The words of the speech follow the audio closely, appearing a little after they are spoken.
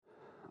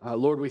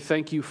Lord, we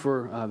thank you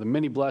for the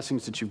many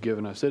blessings that you've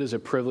given us. It is a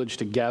privilege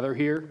to gather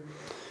here,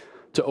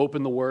 to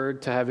open the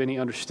Word, to have any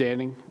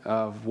understanding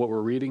of what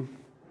we're reading.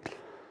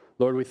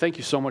 Lord, we thank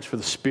you so much for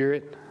the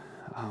Spirit.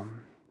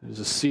 There's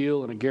a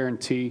seal and a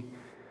guarantee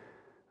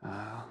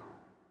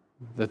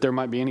that there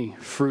might be any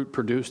fruit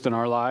produced in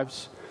our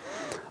lives.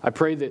 I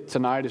pray that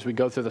tonight as we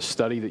go through the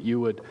study that you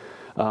would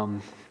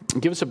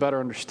give us a better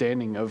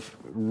understanding of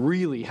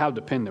really how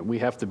dependent we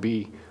have to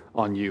be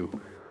on you.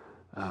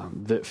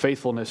 That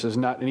faithfulness is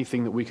not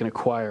anything that we can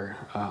acquire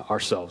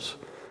ourselves.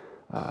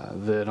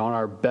 That on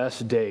our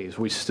best days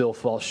we still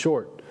fall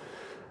short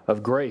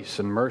of grace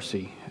and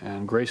mercy.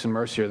 And grace and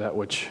mercy are that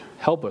which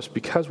help us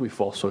because we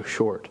fall so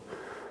short.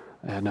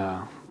 And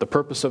the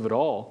purpose of it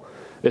all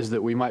is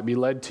that we might be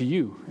led to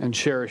you and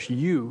cherish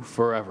you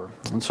forever.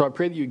 And so I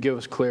pray that you give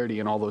us clarity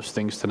in all those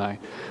things tonight.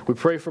 We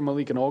pray for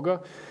Malik and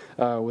Olga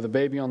with a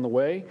baby on the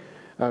way.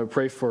 We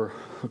pray for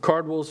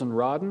Cardwells and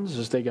Roddens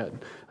as they got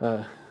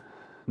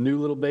new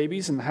little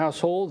babies in the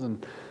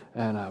household.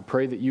 And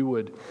pray that you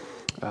would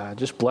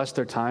just bless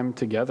their time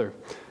together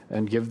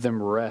and give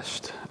them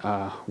rest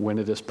when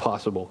it is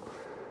possible.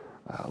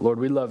 Lord,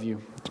 we love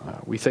you.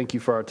 We thank you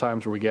for our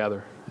times where we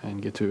gather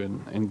and get to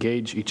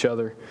engage each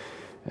other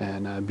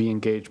and be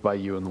engaged by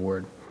you in the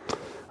Word.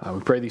 We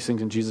pray these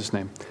things in Jesus'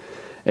 name.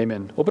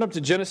 Amen. Open up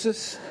to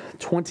Genesis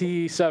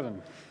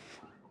 27.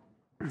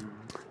 A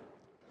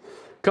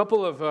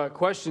couple of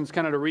questions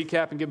kind of to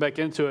recap and get back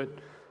into it.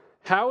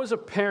 How is a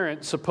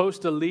parent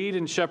supposed to lead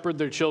and shepherd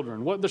their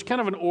children? There's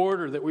kind of an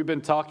order that we've been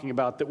talking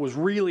about that was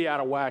really out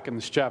of whack in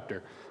this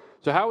chapter.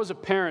 So how is a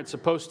parent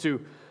supposed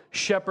to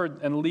shepherd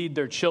and lead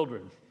their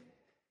children?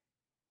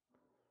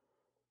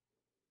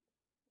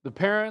 The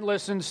parent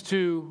listens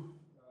to,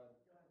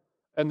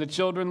 and the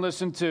children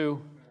listen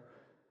to,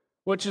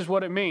 which is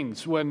what it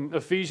means when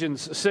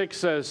Ephesians 6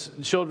 says,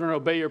 children,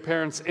 obey your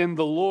parents in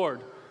the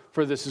Lord,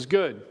 for this is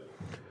good.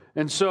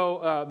 And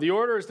so the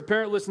order is the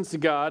parent listens to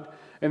God,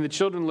 and the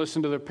children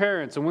listen to their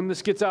parents. And when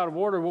this gets out of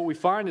order, what we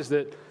find is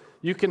that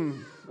you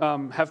can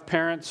have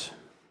parents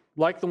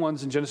like the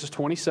ones in Genesis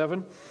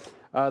 27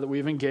 that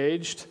we've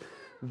engaged,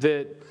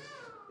 that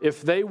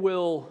if they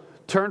will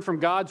turn from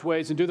God's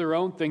ways and do their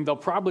own thing, they'll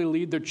probably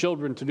lead their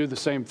children to do the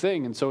same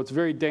thing. And so it's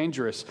very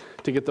dangerous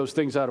to get those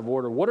things out of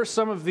order. What are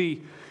some of the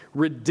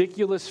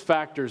ridiculous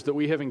factors that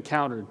we have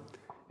encountered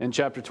in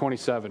chapter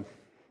 27?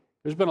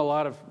 There's been a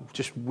lot of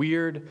just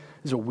weird,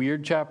 it's a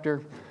weird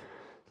chapter,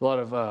 a lot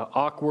of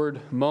awkward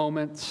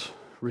moments,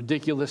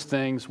 ridiculous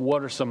things.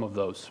 What are some of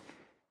those?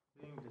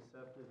 Being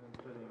deceptive and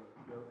putting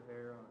goat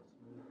hair on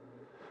a smooth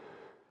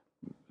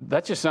man.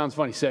 That just sounds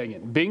funny saying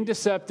it. Being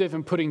deceptive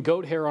and putting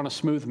goat hair on a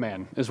smooth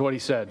man is what he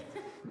said.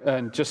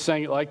 And just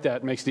saying it like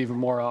that makes it even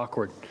more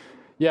awkward.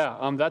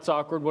 Yeah, that's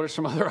awkward. What are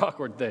some other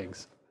awkward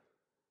things?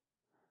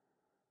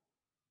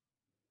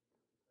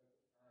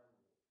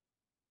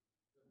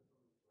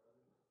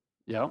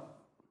 Yeah.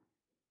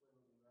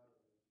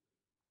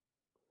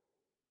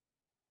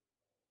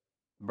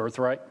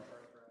 Birthright.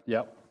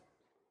 Yep.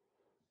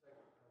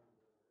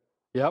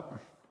 Yep.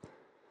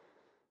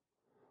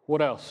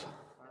 What else?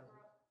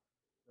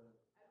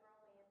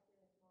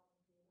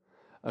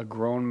 A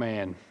grown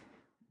man.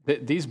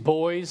 These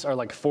boys are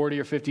like 40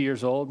 or 50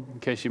 years old,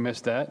 in case you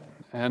missed that,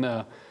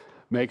 and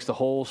makes the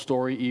whole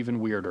story even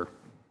weirder.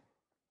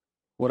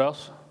 What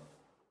else?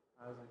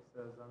 Isaac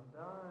says, I'm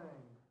dying,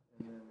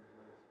 and then lives for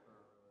a really long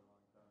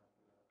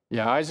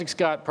time. Yeah, Isaac's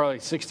got probably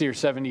 60 or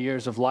 70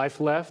 years of life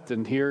left,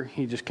 and here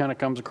he just kind of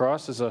comes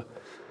across as a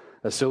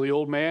silly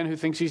old man who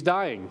thinks he's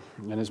dying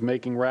and is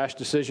making rash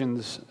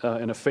decisions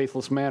in a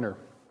faithless manner.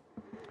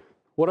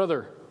 What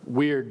other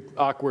weird,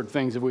 awkward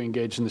things have we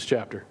engaged in this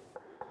chapter?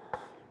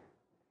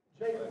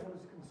 Jacob was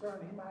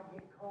concerned he might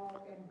get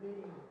caught and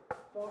being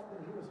thought that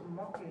he was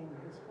mocking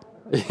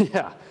his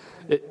father.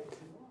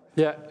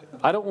 Yeah.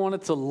 I don't want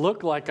it to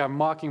look like I'm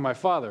mocking my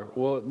father.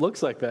 Well, it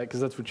looks like that because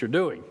that's what you're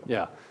doing.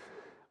 Yeah.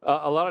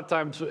 A lot of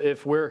times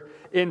if we're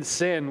in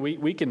sin,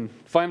 we can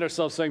find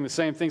ourselves saying the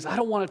same things. I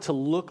don't want it to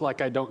look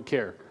like I don't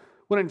care.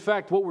 When in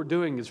fact, what we're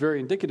doing is very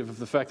indicative of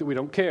the fact that we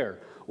don't care,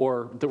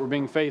 or that we're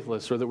being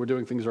faithless, or that we're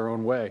doing things our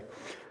own way.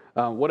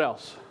 What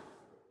else?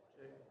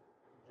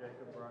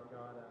 Jacob brought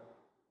God out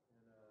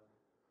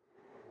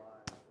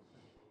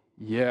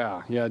in a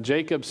lie. Yeah.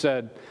 Jacob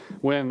said,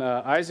 when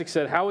Isaac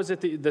said, how is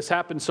it that this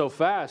happened so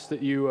fast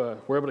that you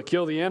were able to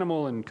kill the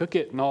animal and cook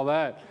it and all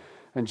that?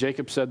 And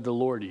Jacob said, the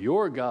Lord,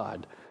 your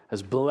God,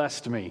 has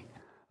blessed me.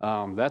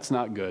 That's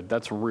not good.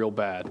 That's real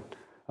bad.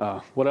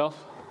 What else?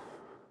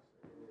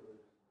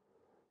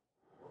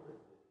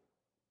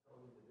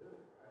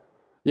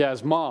 Yeah,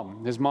 his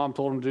mom. His mom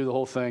told him to do the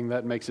whole thing.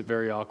 That makes it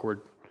very awkward.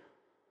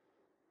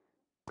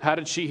 How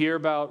did she hear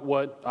about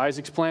what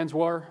Isaac's plans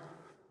were?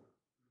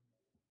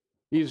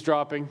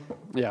 Eavesdropping.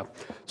 Yeah.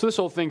 So this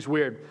whole thing's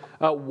weird.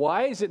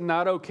 Why is it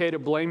not okay to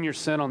blame your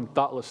sin on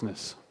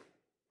thoughtlessness?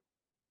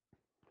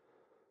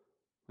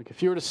 Like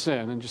if you were to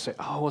sin and just say,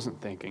 oh, I wasn't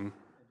thinking.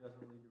 It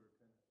doesn't lead to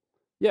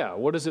repentance. Yeah,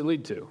 what does it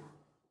lead to?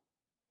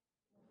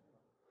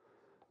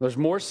 There's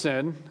more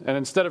sin, and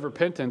instead of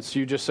repentance,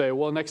 you just say,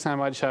 well, next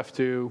time I just have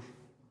to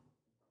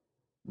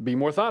be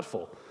more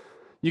thoughtful.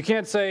 You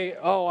can't say,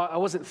 oh, I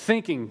wasn't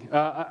thinking.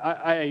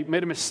 I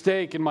made a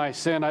mistake in my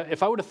sin.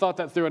 If I would have thought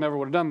that through, I never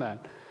would have done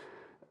that.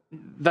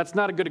 That's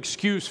not a good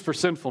excuse for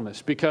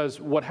sinfulness,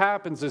 because what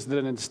happens is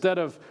that instead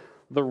of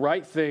the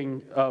right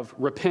thing of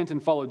repent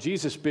and follow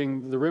Jesus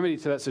being the remedy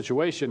to that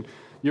situation,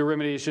 your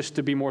remedy is just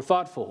to be more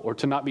thoughtful or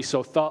to not be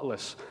so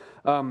thoughtless.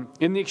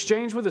 In the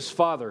exchange with his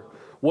father,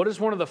 what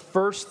is one of the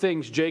first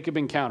things Jacob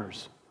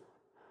encounters?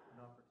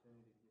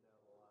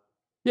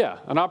 Yeah,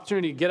 an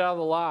opportunity to get out of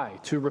the lie,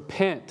 to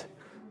repent,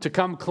 to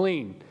come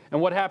clean. And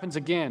what happens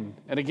again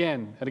and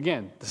again and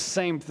again? The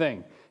same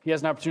thing. He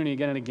has an opportunity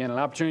again and again, an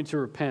opportunity to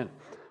repent.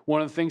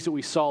 One of the things that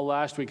we saw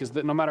last week is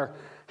that no matter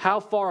how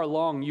far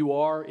along you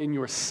are in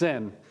your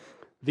sin,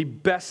 the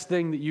best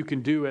thing that you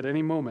can do at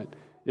any moment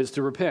is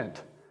to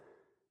repent.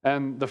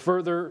 And the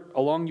further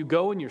along you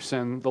go in your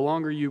sin, the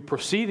longer you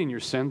proceed in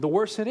your sin, the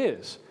worse it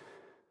is.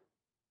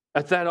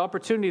 At that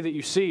opportunity that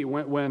you see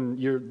when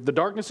the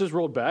darkness is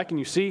rolled back and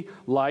you see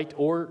light,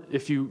 or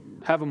if you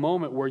have a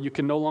moment where you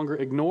can no longer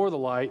ignore the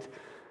light,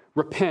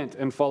 repent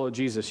and follow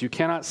Jesus. You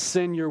cannot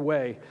sin your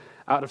way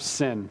out of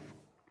sin.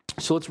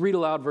 So let's read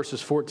aloud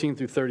verses 14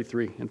 through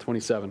 33 and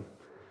 27.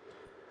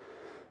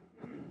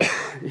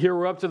 Here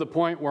we're up to the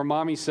point where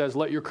mommy says,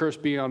 let your curse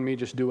be on me,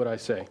 just do what I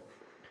say.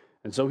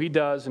 And so he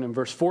does, and in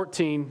verse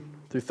 14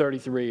 through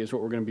 33 is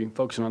what we're going to be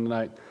focusing on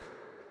tonight.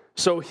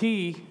 So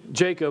he,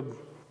 Jacob,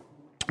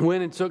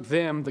 went and took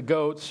them, the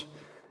goats,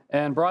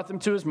 and brought them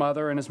to his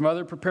mother, and his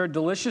mother prepared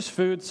delicious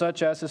food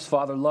such as his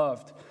father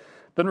loved.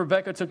 Then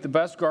Rebekah took the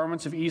best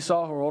garments of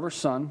Esau, her older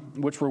son,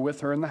 which were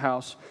with her in the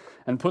house,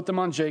 and put them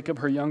on Jacob,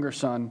 her younger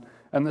son.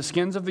 And the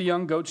skins of the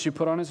young goats she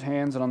put on his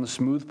hands and on the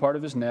smooth part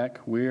of his neck,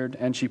 weird,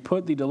 and she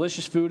put the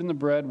delicious food and the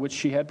bread which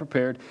she had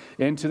prepared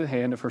into the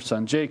hand of her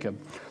son Jacob.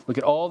 Look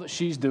at all that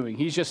she's doing.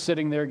 He's just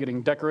sitting there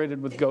getting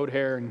decorated with goat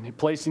hair and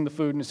placing the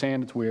food in his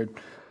hand. It's weird.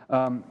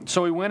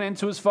 So he went in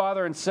to his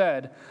father and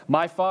said,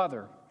 my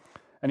father.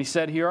 And he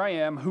said, here I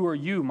am. Who are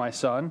you, my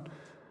son?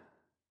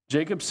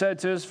 Jacob said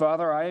to his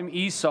father, I am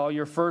Esau,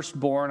 your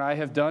firstborn. I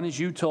have done as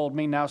you told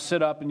me. Now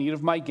sit up and eat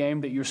of my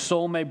game, that your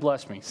soul may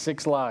bless me.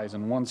 6 lies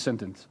in one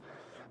sentence.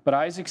 But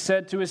Isaac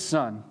said to his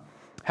son,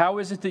 how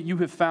is it that you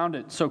have found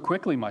it so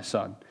quickly, my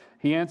son?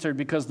 He answered,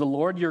 because the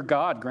Lord your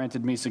God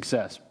granted me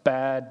success.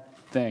 Bad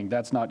thing.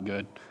 That's not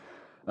good.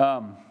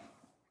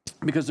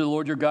 Because the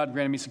Lord your God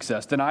granted me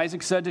success. Then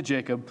Isaac said to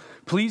Jacob,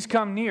 please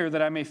come near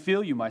that I may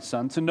feel you, my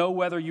son, to know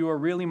whether you are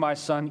really my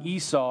son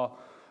Esau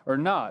or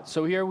not.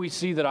 So here we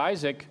see that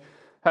Isaac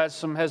has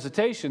some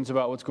hesitations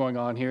about what's going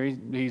on here.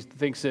 He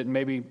thinks that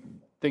maybe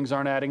things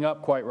aren't adding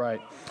up quite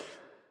right.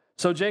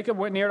 So Jacob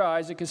went near to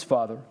Isaac his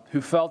father,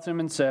 who felt him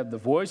and said, the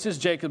voice is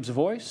Jacob's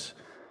voice,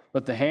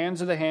 but the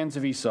hands are the hands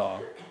of Esau.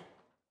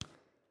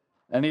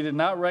 And he did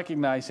not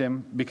recognize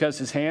him because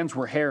his hands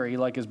were hairy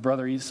like his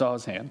brother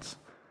Esau's hands.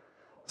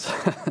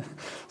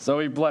 So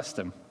he blessed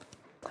him.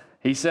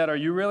 He said, are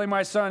you really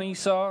my son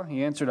Esau?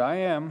 He answered, I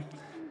am.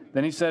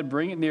 Then he said,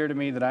 bring it near to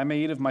me that I may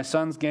eat of my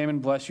son's game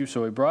and bless you.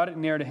 So he brought it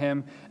near to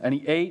him, and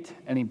he ate,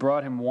 and he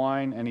brought him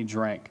wine, and he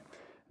drank.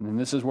 And then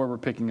this is where we're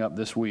picking up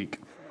this week.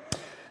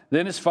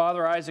 Then his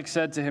father Isaac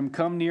said to him,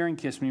 come near and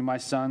kiss me, my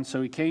son.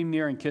 So he came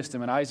near and kissed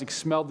him, and Isaac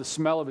smelled the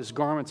smell of his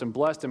garments and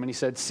blessed him. And he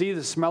said, see,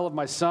 the smell of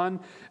my son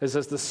is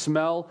as the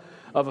smell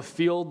of a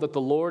field that the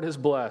Lord has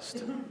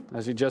blessed,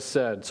 as he just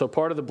said. So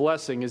part of the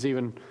blessing is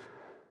even,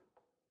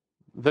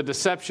 the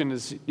deception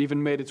has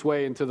even made its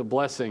way into the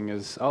blessing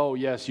is, oh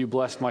yes, you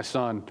blessed my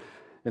son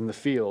in the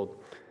field.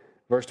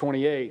 Verse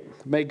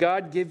 28, may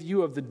God give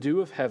you of the dew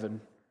of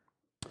heaven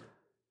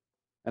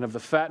and of the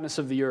fatness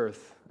of the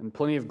earth and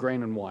plenty of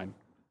grain and wine.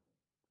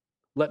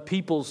 Let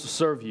peoples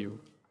serve you,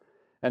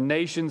 and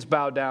nations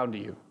bow down to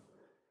you.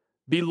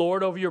 Be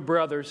Lord over your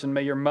brothers, and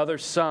may your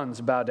mother's sons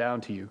bow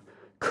down to you.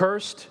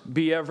 Cursed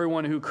be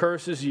everyone who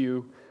curses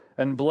you,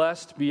 and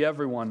blessed be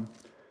everyone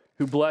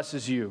who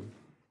blesses you.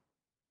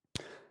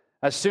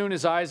 As soon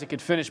as Isaac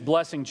had finished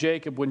blessing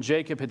Jacob, when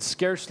Jacob had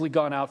scarcely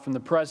gone out from the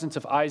presence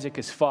of Isaac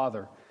his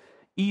father,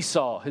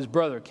 Esau, his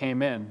brother,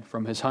 came in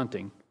from his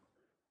hunting.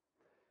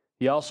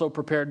 He also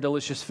prepared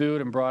delicious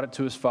food and brought it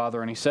to his father.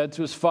 And he said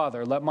to his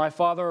father, let my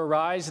father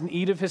arise and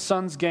eat of his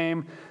son's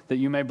game, that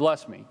you may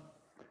bless me.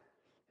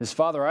 His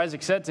father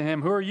Isaac said to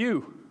him, who are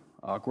you?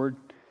 Awkward.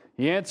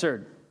 He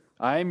answered,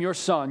 I am your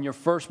son, your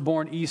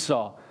firstborn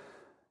Esau.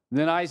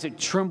 Then Isaac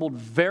trembled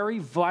very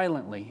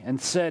violently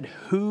and said,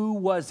 who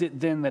was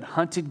it then that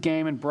hunted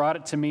game and brought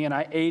it to me, and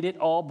I ate it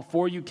all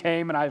before you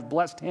came, and I have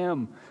blessed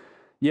him?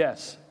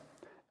 Yes,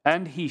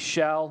 and he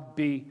shall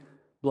be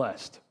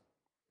blessed.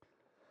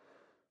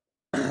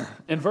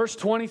 In verse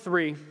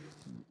 23,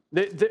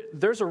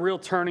 there's a real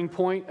turning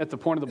point at the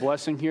point of the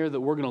blessing here that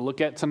we're going to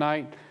look at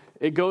tonight.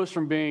 It goes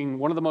from being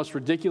one of the most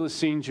ridiculous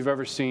scenes you've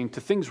ever seen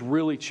to things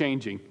really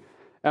changing.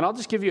 And I'll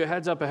just give you a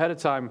heads up ahead of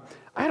time.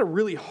 I had a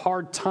really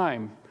hard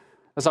time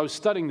as I was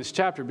studying this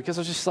chapter because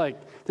I was just like,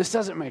 this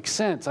doesn't make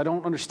sense. I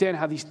don't understand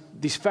how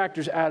these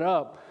factors add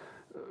up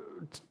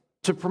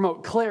to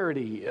promote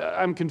clarity.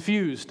 I'm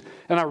confused.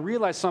 And I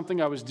realized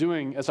something I was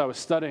doing as I was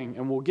studying,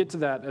 and we'll get to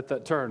that at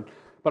that turn.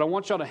 But I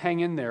want y'all to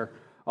hang in there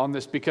on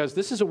this because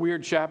this is a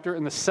weird chapter,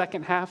 and the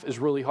second half is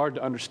really hard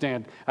to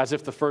understand, as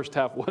if the first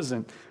half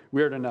wasn't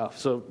weird enough.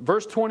 So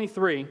verse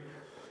 23,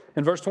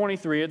 in verse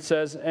 23 it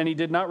says, "And he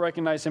did not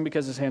recognize him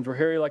because his hands were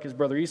hairy like his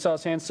brother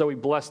Esau's hands, so he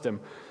blessed him."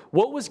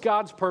 What was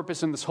God's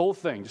purpose in this whole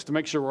thing? Just to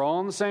make sure we're all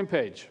on the same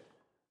page.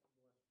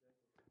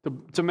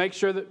 To make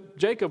sure that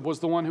Jacob was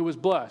the one who was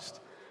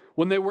blessed.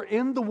 When they were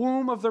in the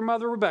womb of their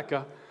mother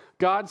Rebekah,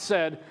 God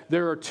said,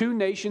 "There are two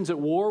nations at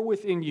war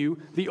within you.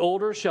 The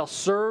older shall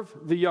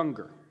serve the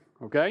younger."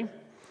 Okay?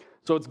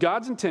 So it's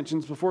God's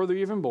intentions before they're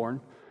even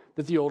born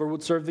that the older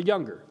would serve the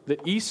younger.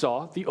 That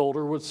Esau, the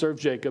older, would serve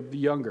Jacob, the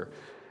younger.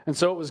 And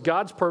so it was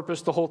God's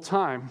purpose the whole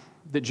time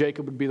that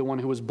Jacob would be the one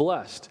who was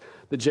blessed.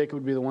 That Jacob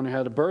would be the one who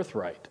had a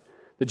birthright.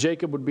 That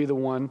Jacob would be the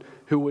one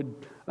who would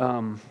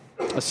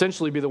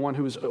essentially be the one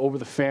who was over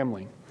the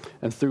family.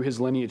 And through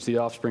his lineage, the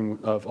offspring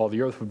of all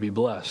the earth would be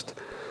blessed.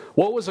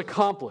 What was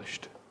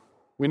accomplished?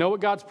 We know what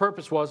God's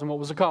purpose was and what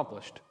was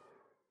accomplished.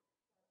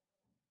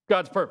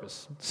 God's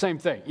purpose. Same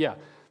thing. Yeah.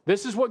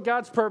 This is what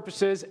God's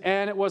purpose is,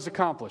 and it was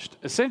accomplished.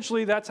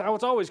 Essentially, that's how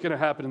it's always going to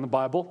happen in the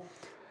Bible.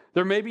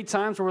 There may be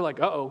times where we're like,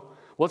 uh-oh,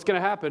 what's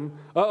going to happen?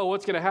 Uh-oh,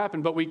 what's going to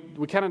happen? But we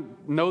kind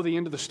of know the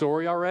end of the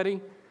story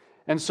already.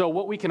 And so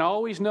what we can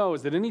always know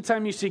is that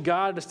anytime you see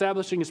God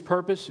establishing his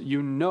purpose,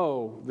 you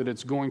know that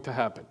it's going to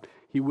happen.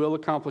 He will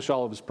accomplish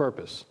all of his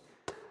purpose.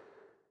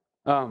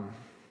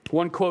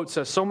 One quote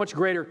says, "So much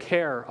greater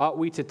care ought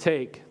we to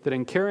take that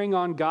in carrying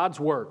on God's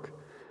work,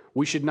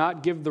 we should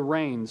not give the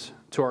reins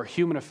to our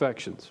human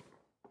affections."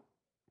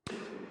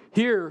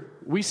 Here,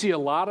 we see a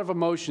lot of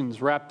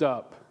emotions wrapped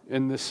up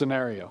in this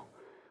scenario.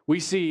 We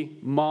see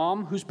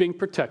mom who's being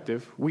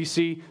protective. We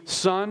see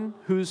son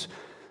who's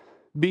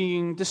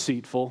being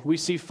deceitful. We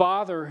see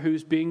father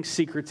who's being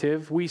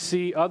secretive. We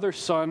see other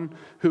son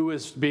who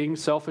is being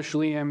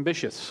selfishly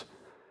ambitious.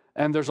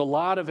 And there's a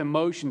lot of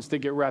emotions that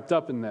get wrapped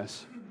up in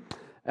this.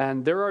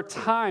 And there are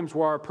times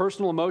where our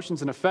personal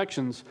emotions and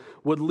affections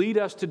would lead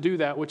us to do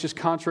that which is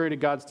contrary to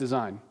God's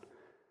design.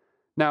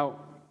 Now,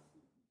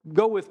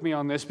 go with me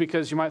on this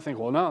because you might think,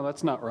 well, no,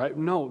 that's not right.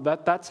 No,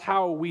 that's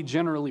how we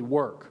generally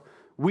work.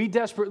 We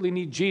desperately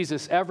need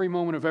Jesus every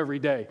moment of every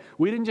day.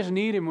 We didn't just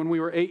need him when we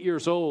were 8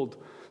 years old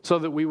so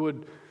that we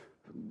would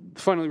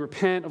finally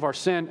repent of our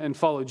sin and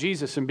follow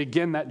Jesus and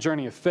begin that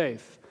journey of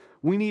faith.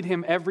 We need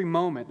him every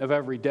moment of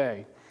every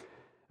day.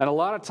 And a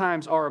lot of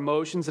times our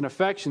emotions and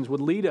affections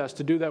would lead us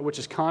to do that which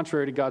is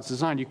contrary to God's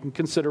design. You can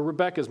consider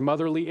Rebekah's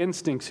motherly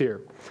instincts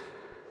here.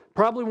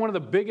 Probably one of the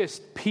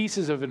biggest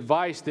pieces of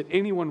advice that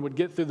anyone would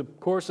get through the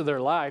course of their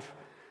life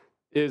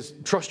is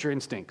trust your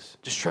instincts.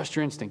 Just trust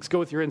your instincts. Go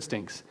with your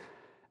instincts.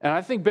 And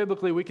I think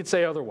biblically we could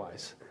say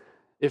otherwise.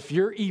 If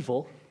you're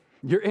evil,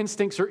 your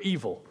instincts are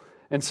evil.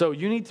 And so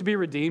you need to be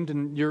redeemed,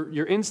 and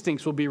your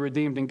instincts will be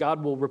redeemed, and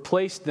God will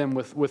replace them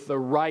with the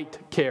right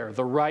care,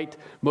 the right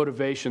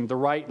motivation, the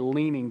right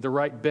leaning, the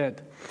right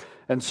bent.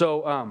 And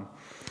so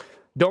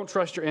don't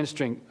trust your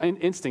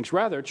instincts.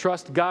 Rather,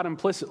 trust God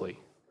implicitly.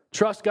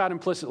 Trust God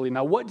implicitly.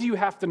 Now, what do you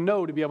have to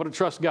know to be able to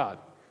trust God?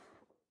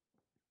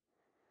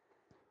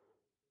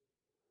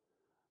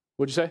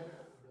 What'd you say?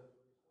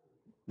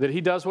 That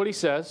he does what he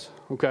says.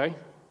 Okay.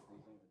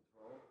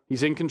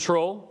 He's in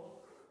control.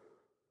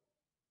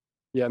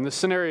 Yeah, in this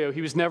scenario,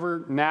 he was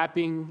never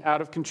napping,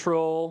 out of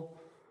control,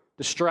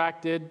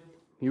 distracted.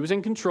 He was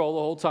in control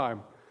the whole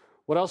time.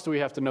 What else do we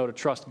have to know to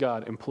trust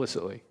God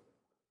implicitly?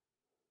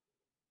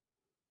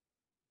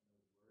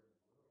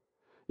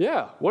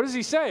 Yeah, what does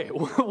he say?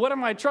 What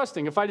am I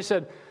trusting? If I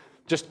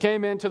just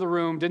came into the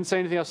room, didn't say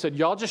anything else, said,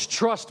 y'all just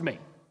trust me.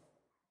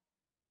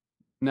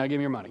 Now give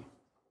me your money.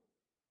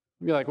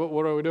 You'd be like,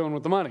 what are we doing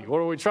with the money? What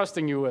are we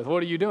trusting you with?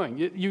 What are you doing?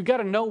 You got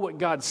to know what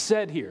God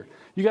said here.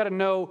 You got to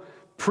know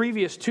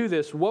previous to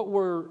this, what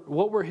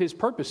were his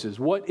purposes?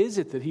 What is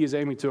it that he is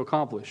aiming to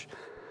accomplish?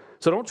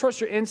 So don't trust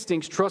your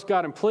instincts, trust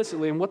God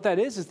implicitly. And what that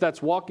is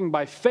that's walking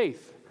by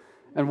faith.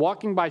 And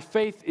walking by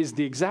faith is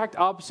the exact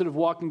opposite of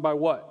walking by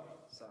what?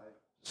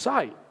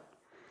 Sight.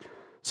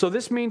 So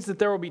this means that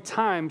there will be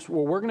times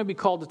where we're going to be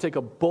called to take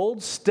a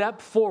bold step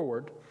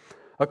forward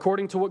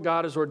according to what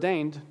God has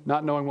ordained,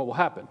 not knowing what will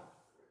happen.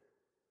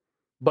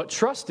 But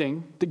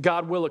trusting that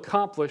God will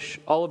accomplish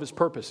all of his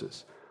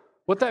purposes.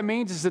 What that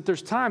means is that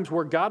there's times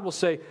where God will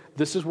say,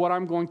 this is what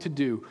I'm going to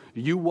do.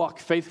 You walk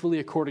faithfully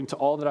according to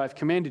all that I've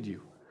commanded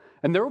you.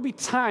 And there will be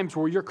times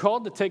where you're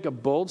called to take a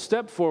bold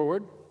step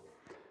forward,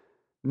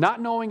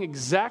 not knowing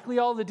exactly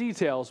all the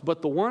details,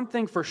 but the one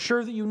thing for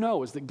sure that you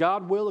know is that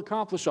God will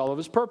accomplish all of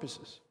his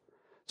purposes.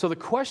 So the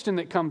question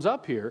that comes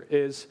up here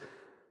is,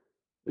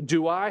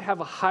 do I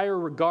have a higher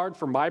regard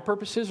for my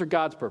purposes or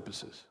God's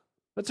purposes?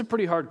 That's a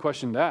pretty hard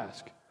question to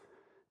ask.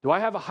 Do I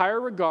have a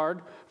higher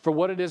regard for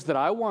what it is that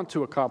I want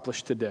to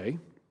accomplish today?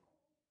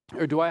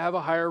 Or do I have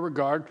a higher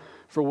regard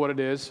for what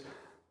it is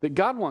that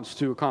God wants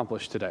to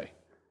accomplish today?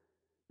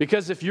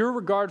 Because if your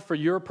regard for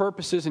your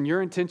purposes and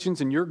your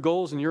intentions and your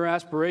goals and your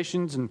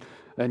aspirations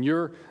and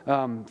your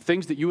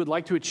things that you would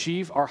like to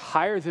achieve are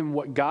higher than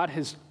what God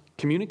has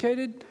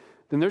communicated,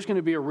 then there's going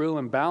to be a real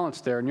imbalance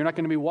there, and you're not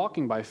going to be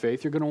walking by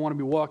faith. You're going to want to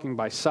be walking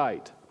by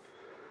sight.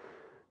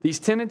 These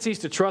tendencies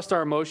to trust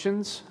our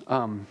emotions,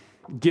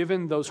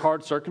 given those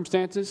hard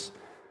circumstances,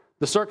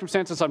 the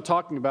circumstances I'm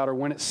talking about are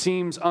when it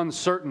seems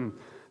uncertain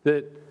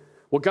that,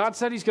 well, God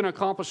said He's going to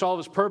accomplish all of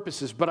His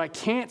purposes, but I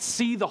can't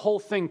see the whole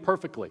thing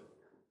perfectly.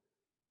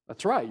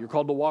 That's right. You're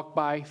called to walk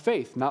by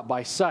faith, not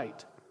by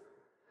sight.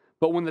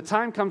 But when the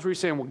time comes where you're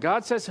saying, well,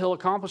 God says He'll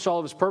accomplish all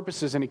of His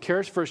purposes, and He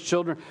cares for His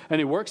children, and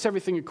He works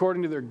everything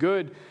according to their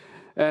good,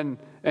 and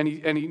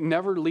He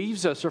never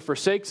leaves us or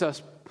forsakes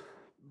us,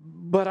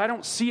 but I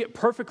don't see it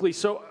perfectly,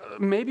 so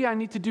maybe I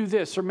need to do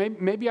this, or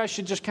maybe I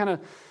should just kind of,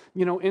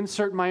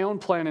 insert my own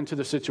plan into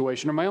the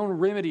situation, or my own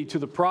remedy to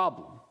the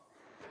problem.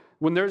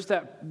 When there's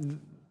that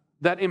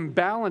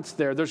imbalance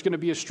there's going to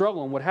be a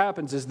struggle, and what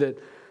happens is that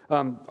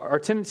our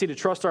tendency to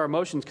trust our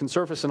emotions can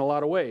surface in a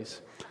lot of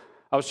ways.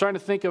 I was trying to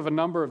think of a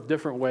number of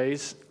different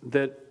ways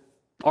that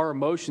our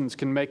emotions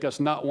can make us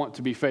not want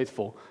to be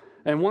faithful.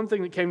 And one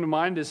thing that came to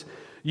mind is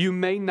you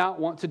may not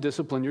want to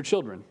discipline your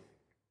children.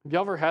 Have you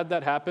ever had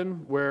that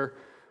happen where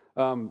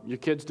your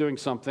kid's doing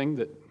something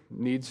that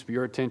needs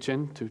your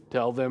attention to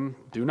tell them,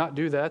 do not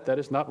do that. That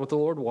is not what the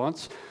Lord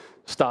wants.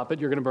 Stop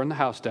it. You're going to burn the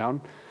house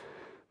down.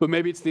 But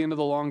maybe it's the end of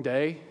the long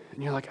day,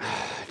 and you're like, I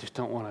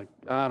don't want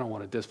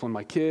to discipline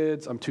my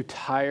kids. I'm too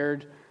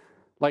tired.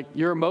 Like,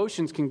 your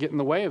emotions can get in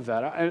the way of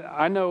that.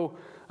 I know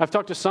I've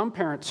talked to some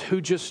parents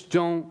who just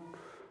don't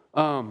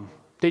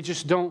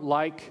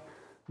like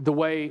the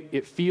way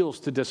it feels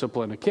to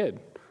discipline a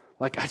kid.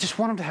 Like, I just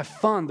want them to have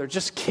fun. They're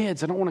just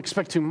kids. I don't want to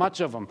expect too much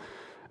of them.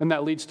 And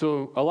that leads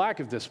to a lack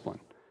of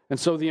discipline. And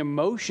so the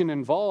emotion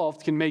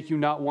involved can make you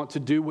not want to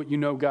do what you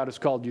know God has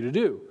called you to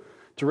do,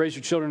 to raise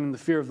your children in the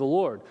fear of the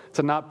Lord,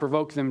 to not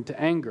provoke them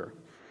to anger.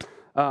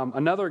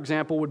 Another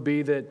example would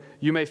be that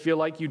you may feel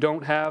like you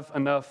don't have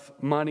enough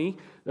money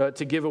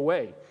to give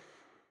away.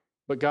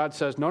 But God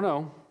says,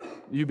 no,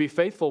 you be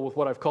faithful with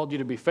what I've called you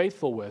to be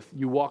faithful with.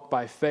 You walk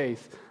by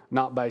faith,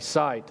 not by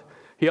sight.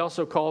 He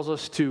also calls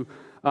us to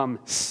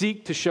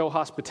seek to show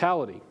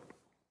hospitality.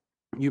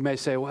 You may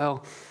say,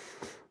 well,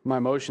 my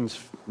emotions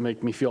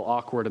make me feel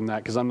awkward in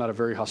that because I'm not a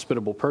very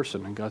hospitable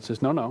person. And God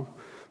says, no.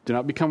 Do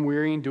not become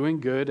weary in doing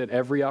good. At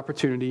every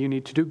opportunity you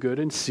need to do good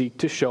and seek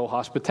to show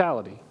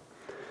hospitality.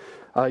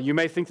 You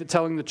may think that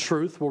telling the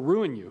truth will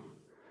ruin you.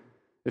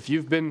 If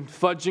you've been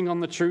fudging on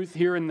the truth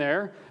here and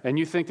there, and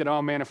you think that,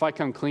 oh man, if I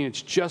come clean,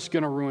 it's just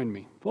going to ruin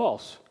me.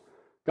 False.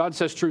 God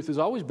says truth is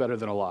always better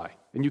than a lie,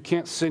 and you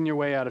can't sin your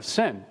way out of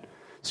sin.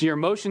 So your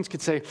emotions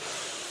could say,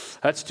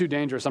 that's too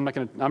dangerous. I'm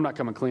not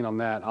coming clean on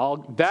that.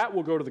 That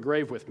will go to the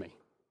grave with me.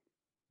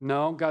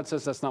 No, God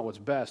says that's not what's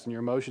best, and your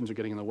emotions are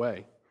getting in the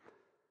way.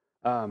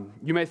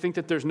 You may think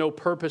that there's no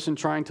purpose in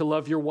trying to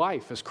love your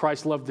wife as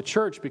Christ loved the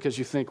church because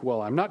you think,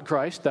 well, I'm not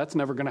Christ. That's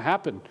never going to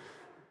happen.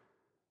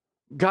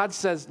 God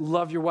says,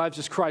 love your wives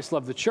as Christ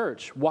loved the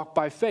church. Walk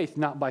by faith,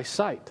 not by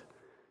sight.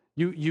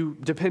 You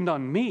depend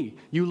on me.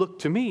 You look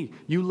to me.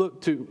 You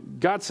look to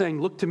God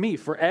saying, look to me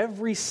for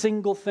every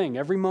single thing,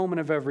 every moment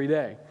of every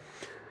day.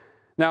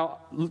 Now,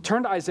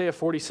 turn to Isaiah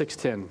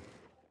 46:10.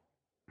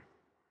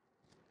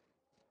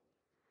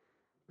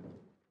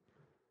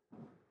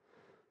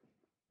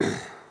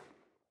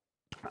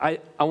 I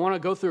want to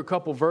go through a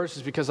couple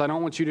verses because I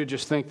don't want you to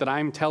just think that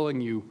I'm telling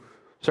you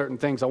certain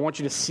things. I want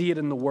you to see it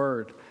in the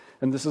Word.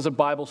 And this is a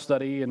Bible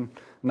study and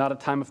not a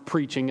time of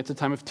preaching. It's a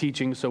time of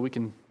teaching, so we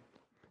can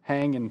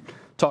hang and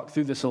talk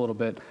through this a little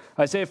bit.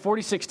 Isaiah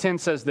 46:10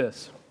 says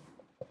this.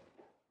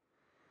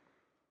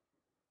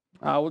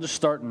 We'll just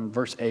start in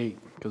verse 8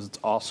 because it's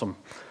awesome.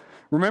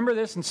 Remember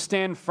this and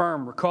stand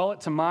firm. Recall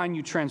it to mind,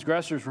 you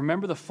transgressors.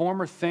 Remember the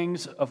former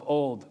things of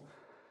old.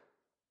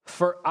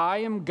 For I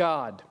am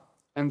God,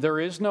 and there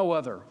is no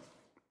other.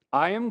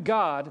 I am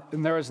God,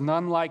 and there is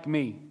none like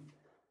me,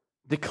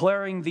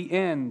 declaring the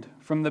end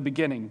from the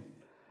beginning,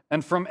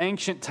 and from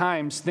ancient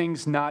times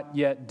things not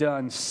yet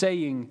done,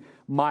 saying,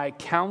 my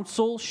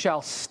counsel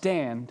shall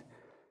stand,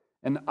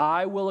 and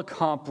I will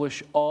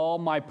accomplish all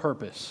my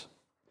purpose.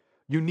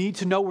 You need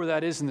to know where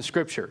that is in the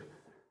Scripture.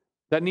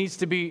 That needs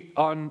to be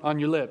on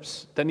your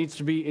lips. That needs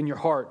to be in your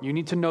heart. You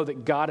need to know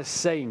that God is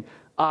saying,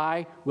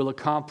 I will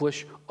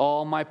accomplish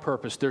all my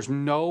purpose. There's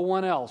no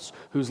one else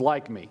who's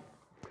like me.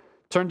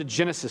 Turn to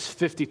Genesis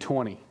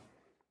 50:20.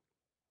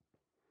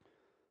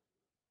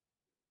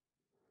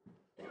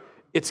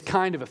 It's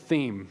kind of a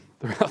theme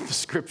throughout the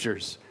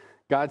Scriptures.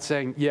 God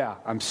saying, yeah,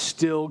 I'm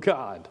still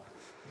God,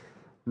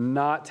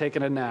 not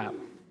taking a nap.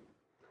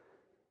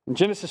 In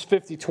Genesis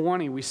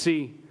 50:20, we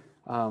see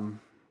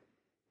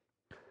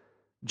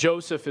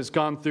Joseph has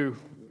gone through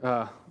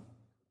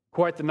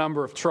quite the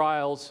number of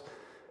trials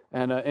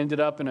and ended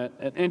up in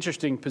an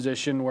interesting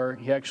position where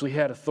he actually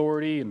had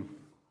authority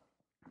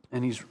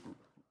and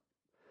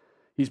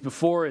he's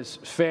before his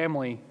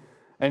family,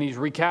 and he's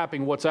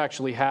recapping what's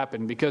actually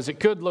happened, because it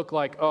could look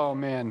like, oh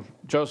man,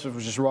 Joseph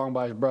was just wronged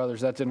by his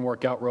brothers. That didn't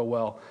work out real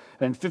well.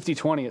 And in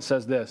 50:20 it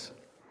says this: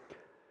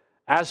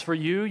 "As for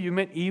you, you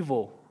meant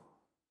evil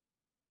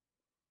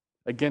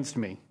against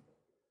me,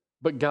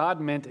 but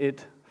God meant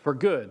it for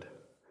good,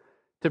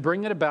 to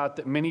bring it about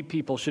that many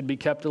people should be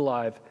kept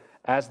alive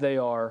as they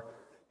are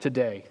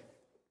today."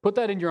 Put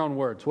that in your own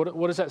words.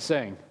 What is that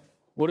saying?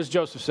 What is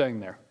Joseph saying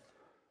there?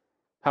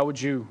 How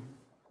would you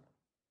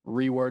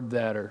reword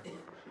that or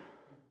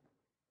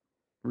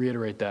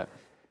reiterate that?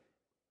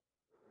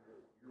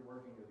 Your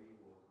working of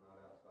evil is not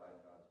outside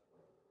God's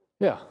plan.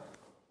 Yeah.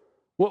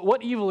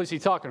 What evil is he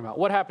talking about?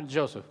 What happened to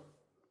Joseph?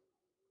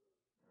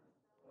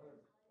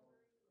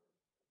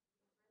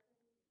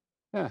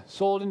 Yeah,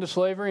 sold into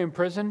slavery,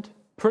 imprisoned.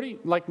 Pretty,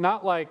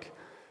 not like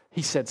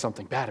he said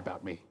something bad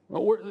about me.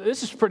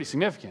 This is pretty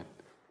significant.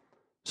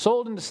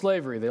 Sold into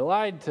slavery. They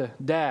lied to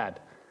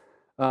dad.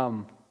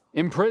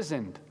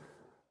 Imprisoned.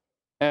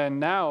 And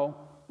now,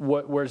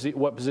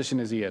 what position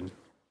is he in?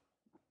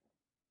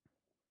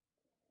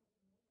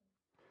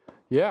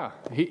 Yeah,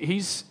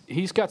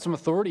 he's got some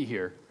authority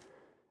here.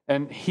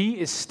 And he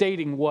is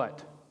stating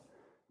what?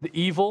 The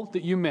evil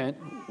that you meant.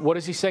 What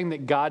is he saying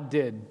that God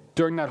did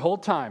during that whole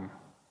time?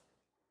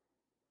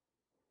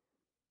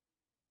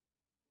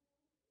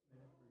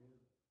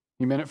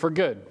 He meant it for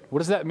good. What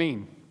does that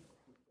mean?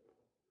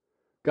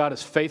 God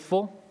is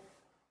faithful.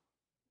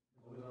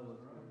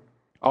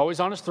 Always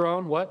on his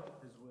throne. What?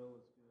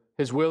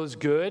 His will is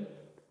good.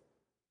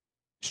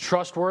 He's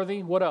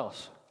trustworthy. What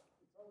else?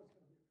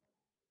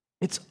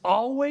 It's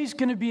always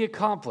going to be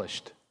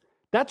accomplished.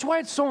 That's why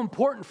it's so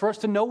important for us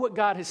to know what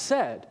God has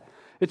said.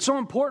 It's so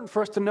important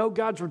for us to know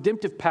God's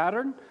redemptive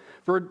pattern,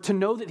 to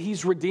know that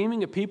he's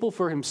redeeming a people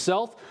for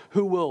himself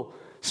who will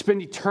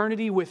spend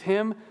eternity with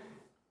him,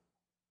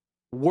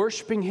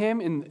 worshiping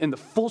him in the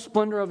full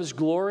splendor of his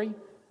glory.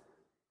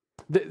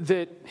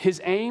 That his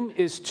aim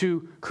is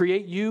to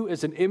create you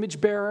as an image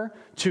bearer,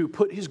 to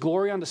put his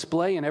glory on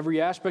display in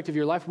every aspect of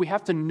your life. We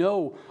have to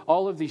know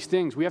all of these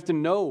things. We have to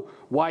know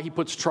why he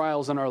puts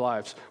trials in our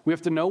lives. We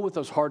have to know what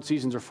those hard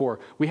seasons are for.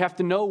 We have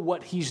to know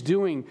what he's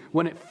doing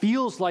when it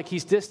feels like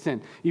he's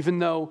distant, even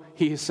though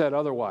he has said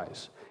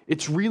otherwise.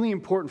 It's really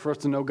important for us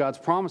to know God's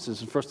promises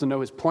and for us to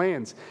know his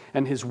plans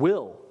and his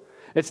will.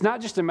 It's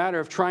not just a matter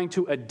of trying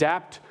to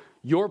adapt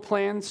your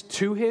plans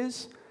to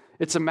his.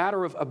 It's a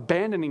matter of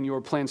abandoning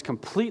your plans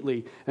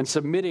completely and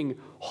submitting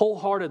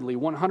wholeheartedly,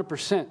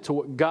 100% to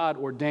what God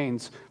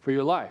ordains for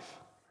your life.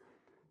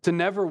 To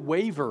never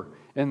waver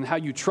in how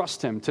you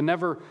trust him. To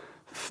never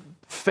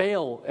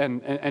fail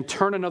and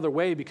turn another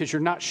way because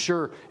you're not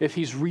sure if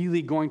he's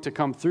really going to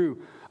come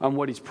through on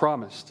what he's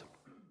promised.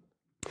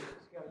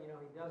 Scott,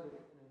 he does it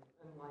in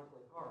an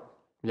unlikely heart.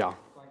 Yeah.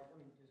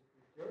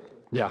 Just Joseph.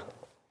 Yeah.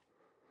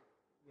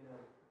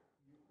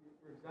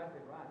 You're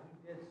exactly right.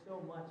 He did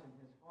so much in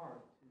his heart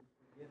to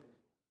forgive his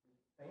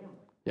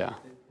family. Yeah.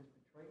 That has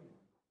betrayed him.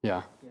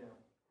 Yeah.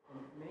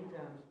 And many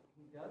times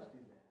he does do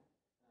that.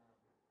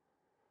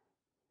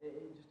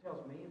 It just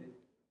tells me that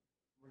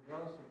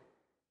regardless of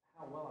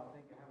how well I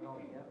think I have it all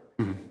together,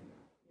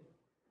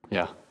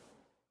 Yeah.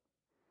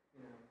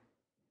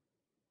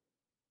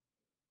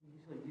 he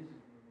usually uses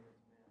me when it's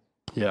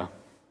a mess. Yeah.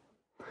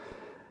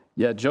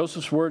 Yeah,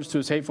 Joseph's words to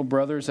his hateful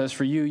brothers, "As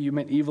for you, you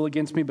meant evil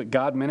against me, but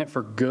God meant it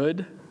for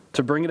good,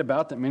 to bring it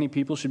about that many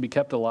people should be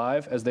kept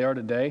alive as they are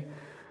today."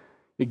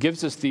 It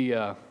gives us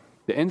the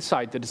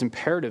insight that it's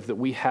imperative that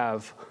we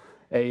have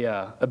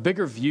a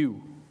bigger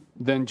view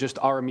than just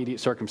our immediate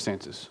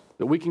circumstances.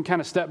 That we can kind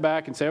of step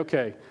back and say,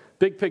 okay,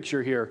 big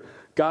picture here.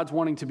 God's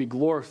wanting to be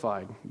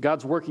glorified.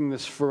 God's working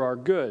this for our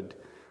good.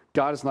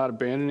 God is not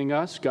abandoning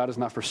us. God is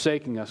not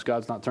forsaking us.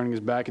 God's not turning his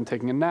back and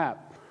taking a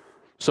nap.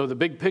 So the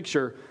big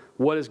picture,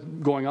 what is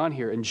going on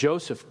here? And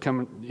Joseph,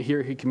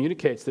 here he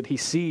communicates that he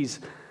sees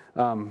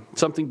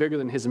something bigger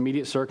than his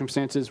immediate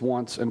circumstances,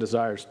 wants, and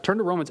desires. Turn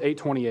to Romans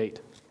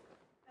 8:28.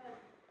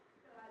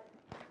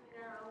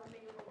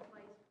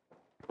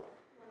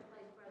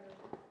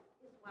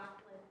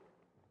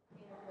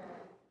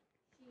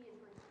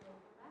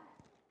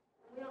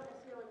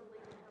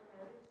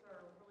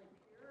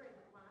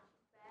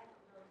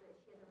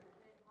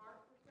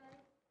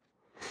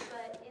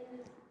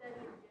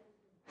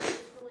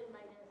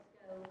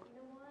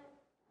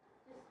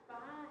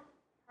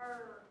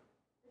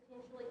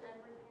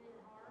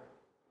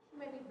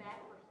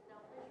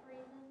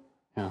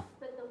 Yeah.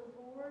 But the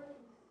Lord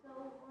can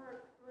so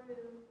work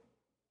through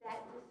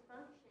that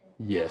dysfunction.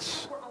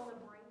 Yes. We're on the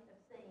brink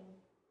of seeing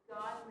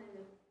God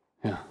move.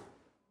 Yeah.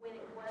 When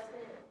it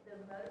wasn't,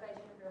 the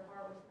motivation of their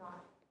heart was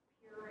not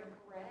pure and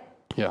correct.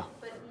 Yeah.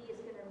 But he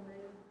is going to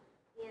move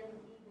even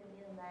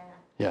in that.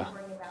 Yeah. And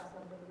bring about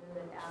something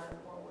good out of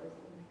what was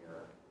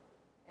impure.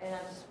 And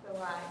I just feel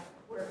like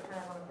we're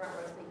kind of on the front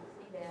row seat to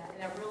see that.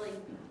 And I really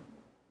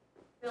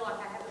feel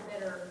like I have a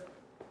better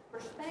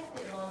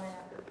perspective on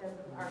that because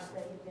of our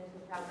study of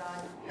Genesis, how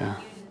God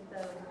uses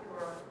those who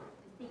are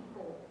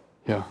deceitful.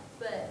 Yeah.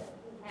 But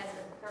he has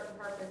a certain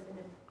purpose, and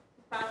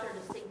despite their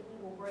deceit,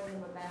 he will bring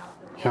them about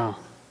the Yeah.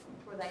 place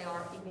where they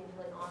are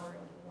eventually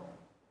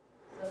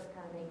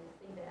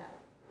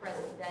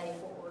faith,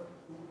 what we're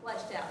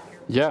fleshed out here.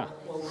 Yeah.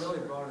 What really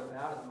brought it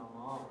about is my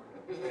mom.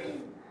 She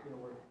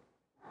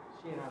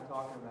and I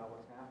talking about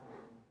what's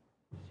happening.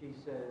 She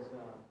says,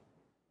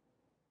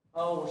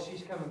 oh, well,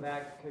 she's coming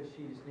back because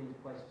she just needs a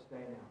place to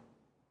stay now.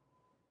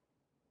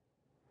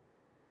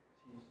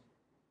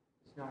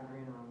 It's not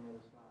greener on the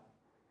other side.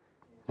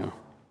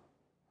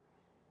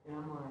 And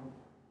I'm like,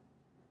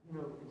 and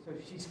so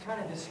she's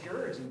kind of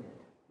discouraging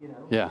it,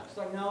 Yeah. It's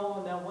like,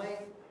 no, now wait,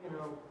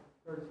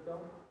 Curtis,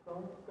 don't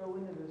go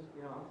into this,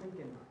 I'm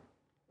thinking,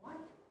 what?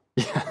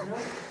 Yeah.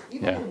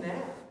 Even Yeah. in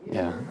that, even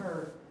Yeah. in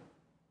her,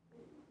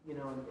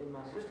 in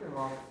my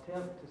sister-in-law's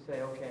attempt to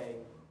say, okay,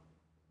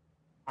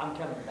 I'm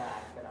coming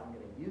back, but I'm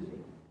going to use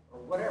him, or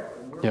whatever.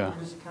 And we're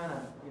just kind of,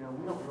 we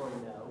don't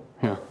really know.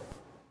 Yeah.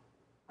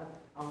 I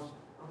was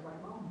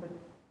like, Mom, but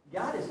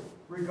God is,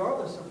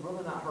 regardless of whether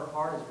or not her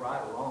heart is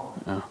right or wrong,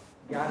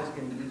 God is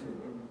going to use it.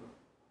 And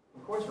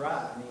of course, right.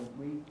 I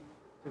mean,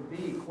 to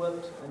be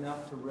equipped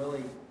enough to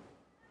really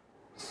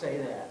say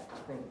that, I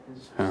think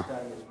this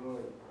study has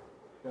really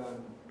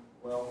done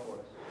well for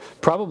us.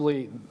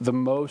 Probably the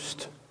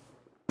most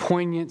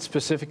poignant,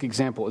 specific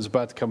example is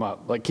about to come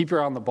up. Like, keep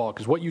your eye on the ball,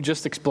 because what you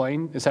just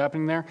explained is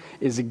happening there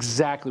is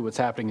exactly what's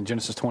happening in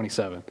Genesis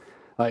 27.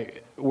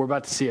 Like, we're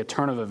about to see a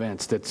turn of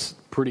events that's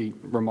pretty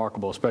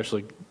remarkable,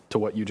 especially to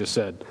what you just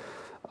said.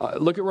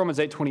 Look at Romans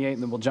 8:28,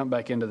 and then we'll jump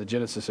back into the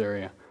Genesis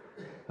area.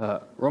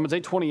 Romans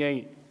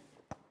 8:28.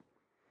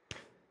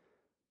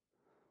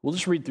 We'll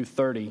just read through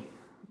 30.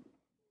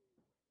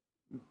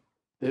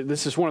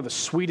 This is one of the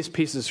sweetest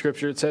pieces of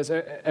Scripture. It says,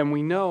 and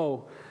we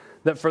know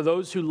that for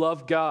those who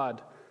love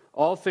God,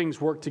 all things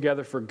work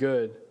together for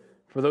good,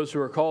 for those who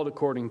are called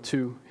according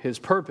to His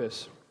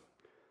purpose.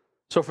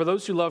 So for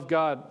those who love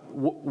God,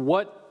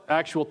 what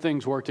actual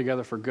things work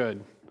together for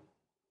good?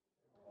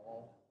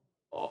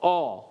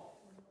 All.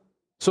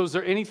 So is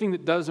there anything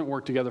that doesn't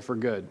work together for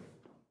good?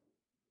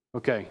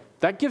 Okay,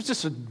 that gives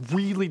us a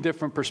really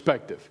different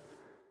perspective.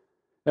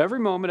 Every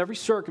moment, every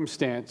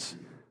circumstance,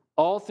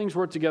 all things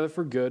work together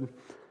for good.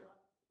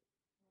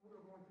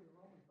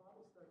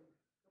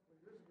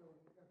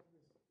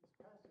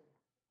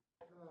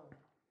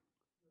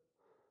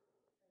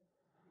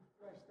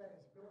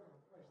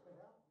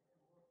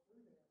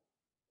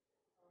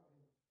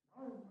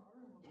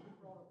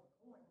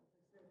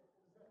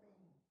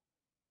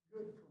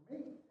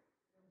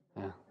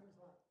 Yeah.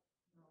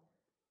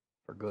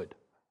 For good.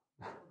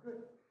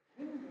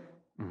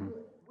 Mm-hmm.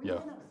 Yeah.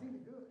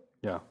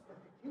 Yeah.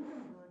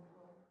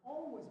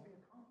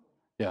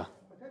 Yeah.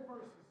 But that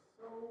verse is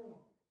so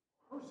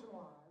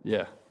personalized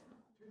Yeah. to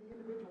the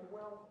individual.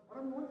 Well, but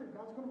I'm wondering,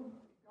 God's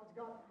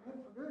got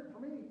meant for good for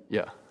me.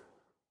 Yeah.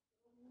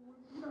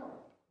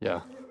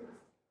 Yeah.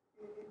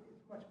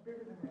 It's much bigger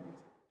than that.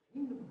 It's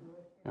kingdom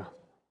good. And it's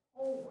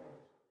always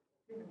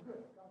kingdom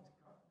good. God's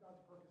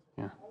purpose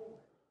is always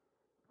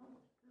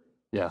accomplished.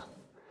 Yeah.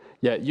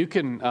 Yeah. You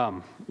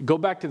can go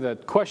back to the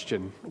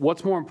question: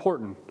 what's more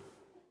important,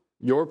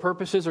 your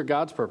purposes or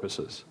God's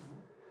purposes?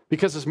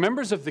 Because as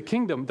members of the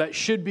kingdom, that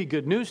should be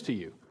good news to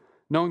you,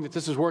 knowing that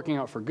this is working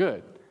out for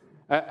good.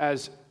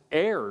 As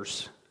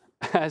heirs,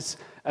 as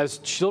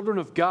children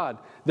of God,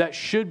 that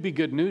should be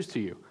good news to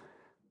you.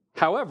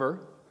 However,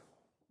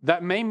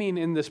 that may mean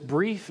in this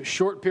brief,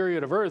 short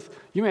period of earth,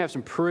 you may have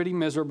some pretty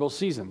miserable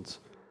seasons,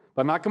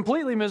 but not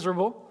completely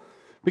miserable,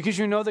 because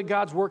you know that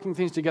God's working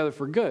things together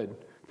for good,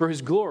 for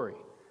His glory.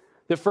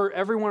 That for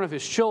every one of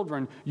His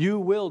children, you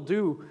will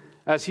do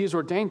as He has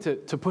ordained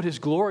to put His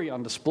glory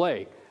on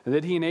display. And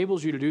that He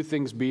enables you to do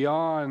things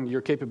beyond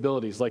your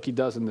capabilities like He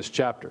does in this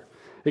chapter.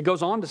 It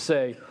goes on to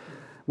say,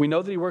 we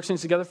know that He works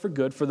things together for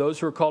good for those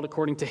who are called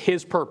according to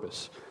His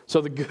purpose. So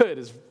the good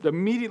is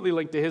immediately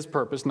linked to His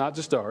purpose, not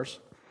just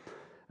ours.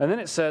 And then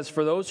it says,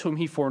 for those whom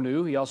He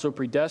foreknew, He also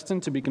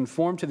predestined to be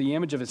conformed to the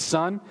image of His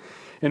Son,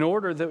 in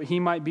order that He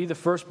might be the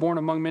firstborn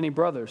among many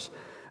brothers.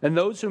 And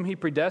those whom He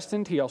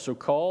predestined, He also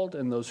called,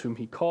 and those whom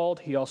He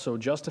called, He also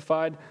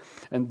justified,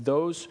 and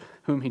those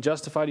whom He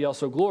justified, He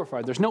also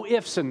glorified. There's no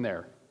ifs in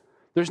there.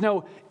 There's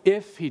no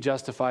if He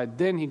justified,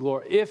 then He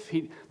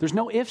glorified. There's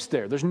no ifs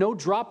there. There's no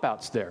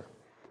dropouts there.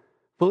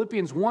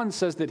 Philippians 1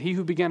 says that He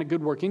who began a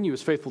good work in you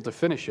is faithful to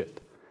finish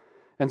it.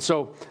 And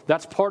so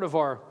that's part of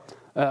our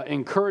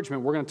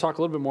encouragement. We're going to talk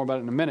a little bit more about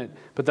it in a minute,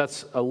 but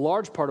that's a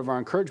large part of our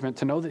encouragement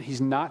to know that He's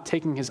not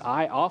taking His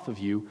eye off of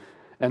you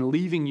and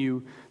leaving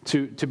you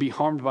to be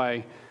harmed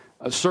by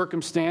a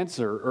circumstance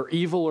or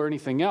evil or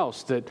anything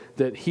else,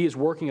 that He is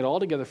working it all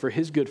together for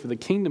His good, for the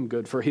kingdom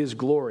good, for His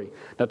glory.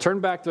 Now turn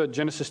back to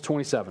Genesis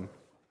 27.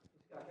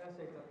 Scott, can I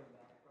say something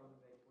about Romans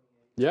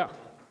 8:28? Yeah.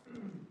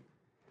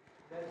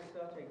 That is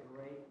such a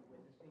great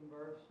witnessing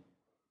verse,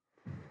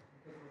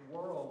 because the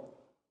world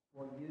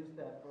will use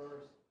that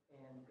verse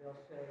and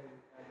they'll say,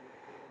 and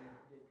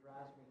it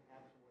drives me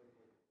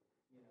absolutely,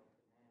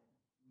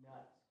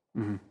 nuts.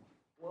 Mm-hmm.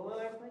 Well,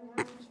 everything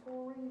happens for a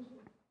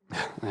reason.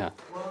 Yeah.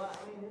 Well, I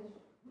mean, it's,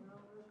 there's a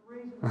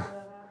reason why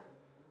that happened.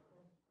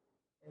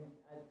 And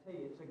I tell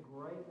you, it's a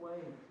great way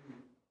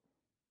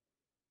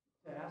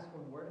to ask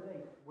them, where do they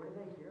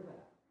hear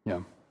that? Yeah.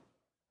 And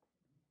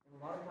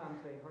a lot of times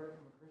they heard it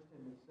from a Christian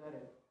that said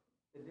it,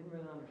 that didn't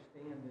really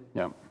understand it.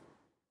 Yeah.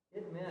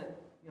 It meant,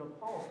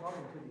 Paul was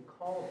talking to the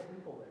called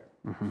people there.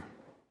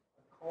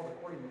 Called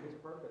according to his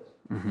purpose.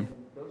 And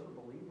those are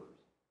believers.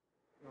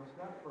 It's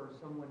not for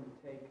someone to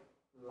take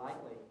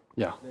lightly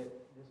that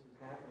this is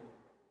happening.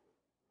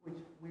 Which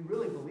we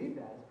really believe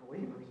that as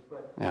believers,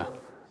 but for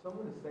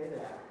someone to say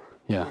that,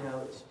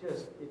 it's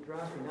just, it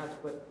drives me nuts.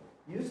 But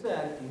use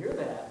that if you hear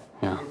that.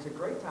 It's a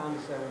great time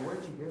to say, well,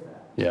 where'd you hear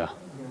that? Yeah.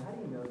 How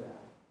do you know that?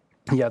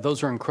 Yeah,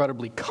 those are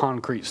incredibly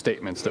concrete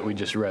statements that we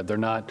just read. They're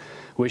not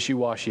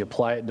wishy-washy.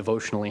 Apply it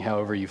devotionally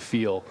however you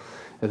feel.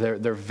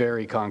 They're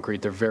very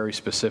concrete. They're very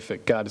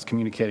specific. God is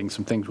communicating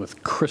some things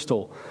with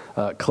crystal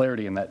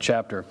clarity in that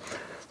chapter.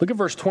 Look at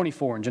verse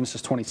 24 in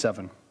Genesis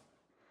 27.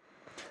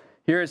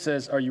 Here it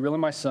says, "Are you really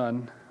my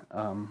son?"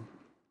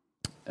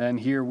 And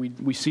here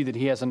we see that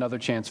he has another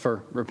chance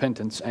for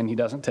repentance, and he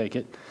doesn't take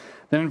it.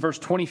 Then in verse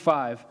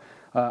 25,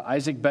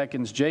 Isaac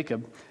beckons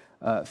Jacob,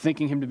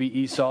 thinking him to be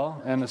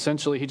Esau, and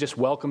essentially he just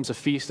welcomes a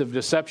feast of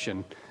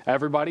deception.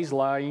 Everybody's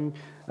lying.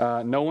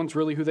 No one's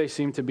really who they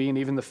seem to be, and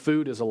even the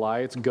food is a lie.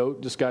 It's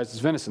goat disguised as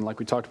venison, like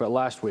we talked about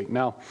last week.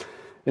 Now,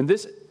 in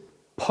this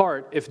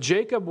part, if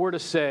Jacob were to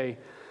say,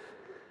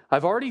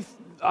 I've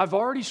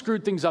already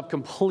screwed things up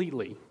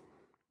completely,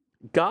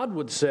 God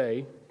would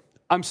say,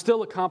 I'm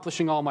still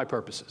accomplishing all my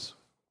purposes.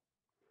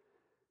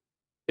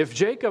 If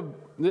Jacob,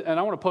 and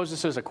I want to pose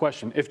this as a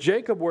question, if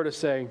Jacob were to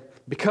say,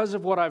 because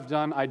of what I've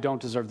done, I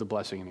don't deserve the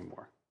blessing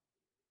anymore,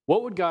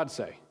 what would God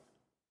say?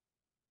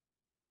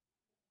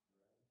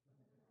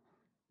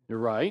 You're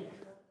right.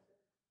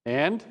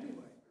 And?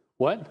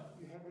 What?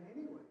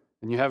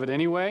 And you have it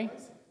anyway?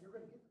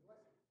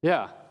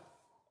 Yeah.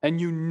 And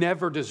you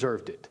never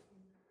deserved it.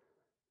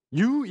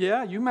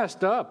 You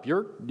messed up.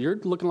 You're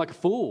looking like a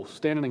fool,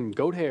 standing in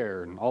goat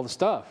hair and all the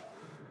stuff.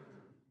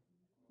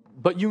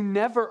 But you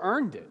never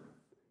earned it.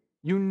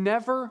 You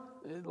never,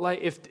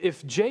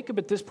 if Jacob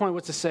at this point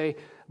was to say,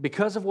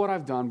 because of what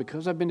I've done,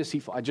 because I've been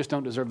deceitful, I just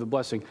don't deserve the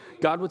blessing,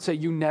 God would say,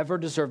 you never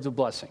deserve the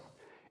blessing.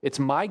 It's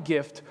my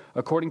gift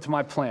according to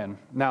my plan.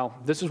 Now,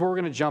 this is where we're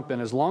going to jump in.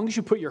 As long as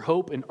you put your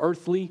hope in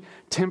earthly,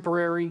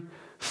 temporary,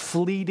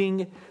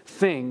 fleeting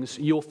things,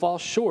 you'll fall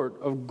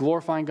short of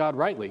glorifying God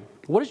rightly.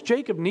 What does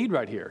Jacob need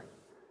right here?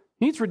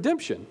 He needs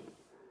redemption.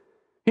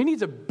 He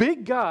needs a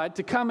big God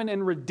to come in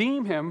and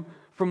redeem him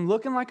from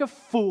looking like a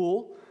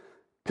fool,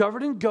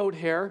 covered in goat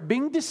hair,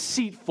 being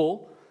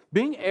deceitful,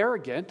 being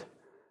arrogant,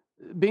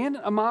 being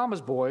a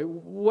mama's boy,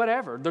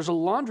 whatever. There's a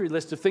laundry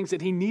list of things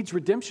that he needs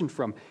redemption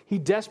from. He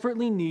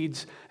desperately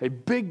needs a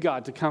big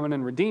God to come in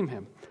and redeem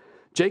him.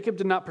 Jacob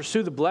did not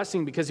pursue the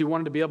blessing because he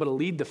wanted to be able to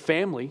lead the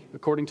family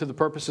according to the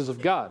purposes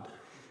of God.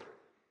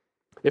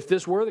 If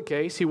this were the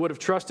case, he would have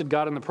trusted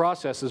God in the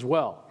process as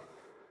well.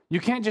 You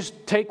can't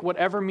just take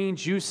whatever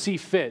means you see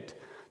fit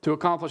to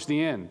accomplish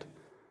the end.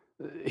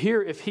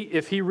 Here, if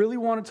he really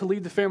wanted to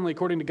lead the family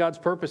according to God's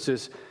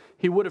purposes,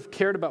 he would have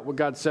cared about what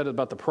God said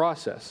about the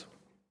process.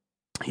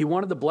 He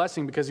wanted the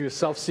blessing because he was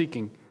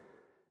self-seeking.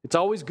 It's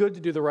always good to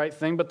do the right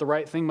thing, but the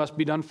right thing must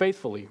be done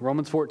faithfully.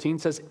 Romans 14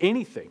 says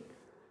anything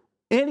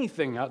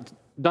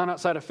done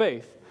outside of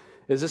faith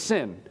is a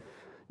sin.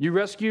 You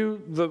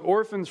rescue the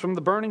orphans from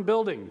the burning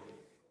building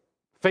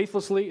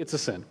faithlessly, it's a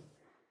sin.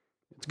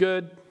 It's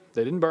good.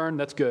 They didn't burn,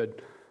 that's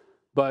good.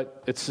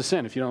 But it's a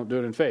sin if you don't do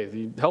it in faith.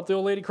 You help the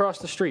old lady cross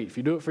the street. If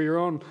you do it for your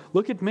own,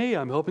 look at me,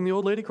 I'm helping the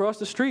old lady cross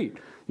the street.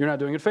 You're not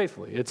doing it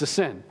faithfully. It's a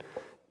sin.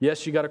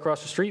 Yes, you got to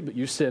cross the street, but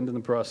you sinned in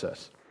the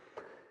process.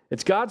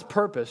 It's God's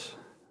purpose,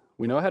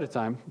 we know ahead of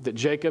time, that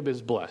Jacob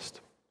is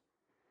blessed.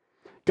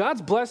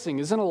 God's blessing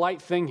isn't a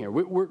light thing here.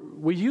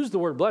 We use the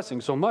word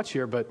blessing so much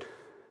here, but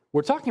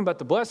we're talking about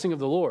the blessing of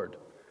the Lord,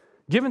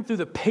 given through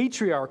the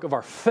patriarch of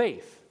our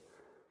faith.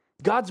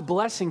 God's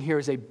blessing here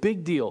is a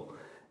big deal,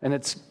 and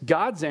it's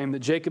God's aim that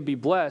Jacob be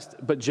blessed,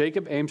 but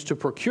Jacob aims to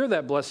procure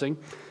that blessing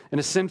in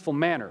a sinful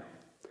manner.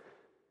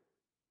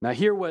 Now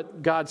hear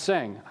what God's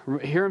saying.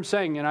 Hear him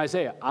saying in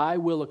Isaiah, I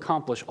will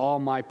accomplish all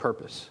my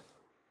purpose.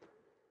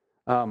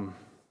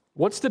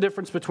 What's the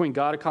difference between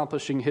God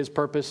accomplishing his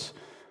purpose?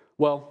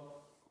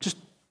 Well, just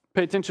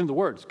pay attention to the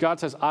words. God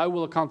says, I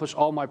will accomplish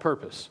all my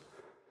purpose.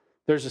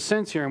 There's a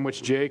sense here in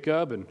which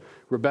Jacob and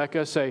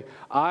Rebekah say,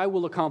 I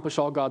will accomplish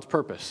all God's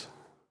purpose.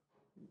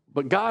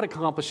 But God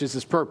accomplishes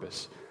his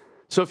purpose.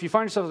 So if you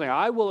find yourself saying,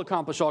 I will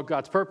accomplish all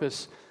God's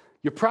purpose,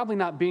 you're probably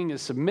not being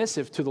as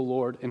submissive to the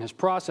Lord in his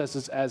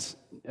processes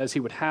as he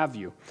would have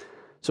you.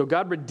 So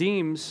God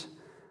redeems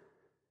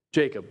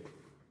Jacob.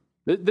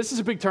 This is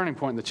a big turning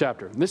point in the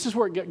chapter. This is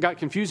where it got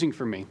confusing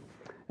for me,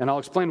 and I'll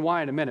explain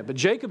why in a minute. But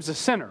Jacob's a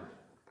sinner.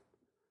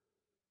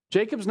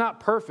 Jacob's not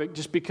perfect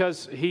just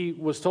because he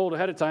was told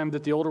ahead of time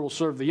that the older will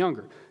serve the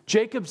younger.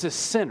 Jacob's a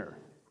sinner.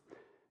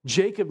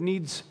 Jacob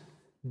needs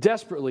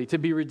desperately to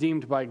be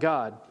redeemed by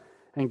God,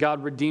 and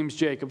God redeems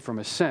Jacob from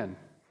his sin.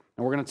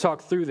 And we're going to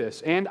talk through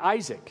this. And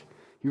Isaac.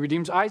 He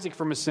redeems Isaac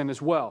from his sin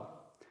as well.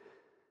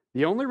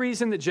 The only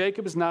reason that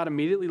Jacob is not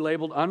immediately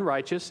labeled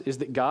unrighteous is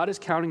that God is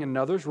counting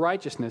another's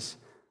righteousness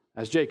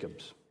as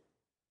Jacob's,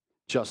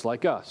 just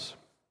like us.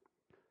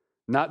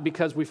 not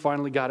because we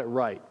finally got it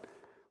right.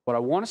 What I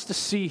want us to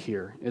see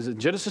here is in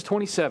Genesis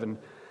 27,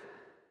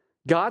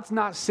 God's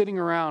not sitting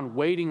around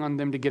waiting on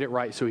them to get it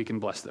right so he can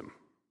bless them.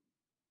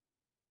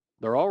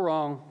 They're all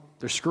wrong.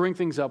 They're screwing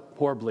things up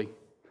horribly.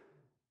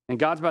 And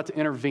God's about to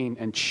intervene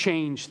and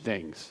change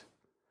things.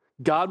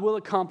 God will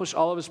accomplish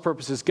all of his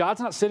purposes.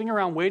 God's not sitting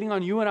around waiting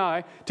on you and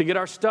I to get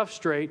our stuff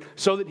straight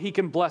so that he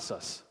can bless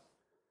us.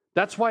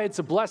 That's why it's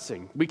a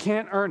blessing. We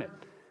can't earn it.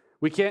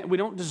 We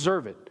don't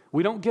deserve it.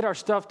 We don't get our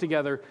stuff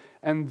together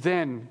and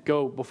then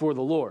go before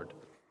the Lord.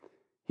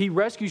 He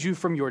rescues you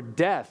from your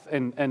death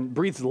and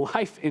breathes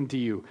life into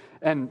you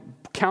and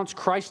counts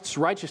Christ's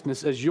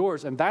righteousness as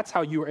yours, and that's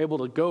how you are able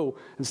to go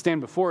and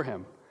stand before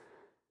him.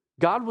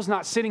 God was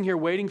not sitting here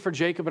waiting for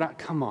Jacob and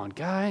come on,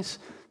 guys,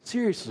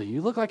 seriously,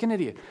 you look like an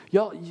idiot.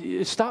 Y'all,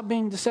 stop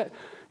being deceptive.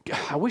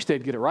 I wish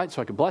they'd get it right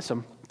so I could bless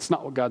them. It's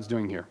not what God's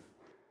doing here.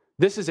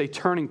 This is a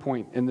turning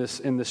point in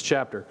this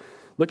chapter.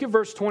 Look at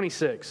verse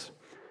 26.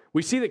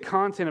 We see the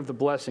content of the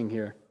blessing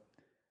here.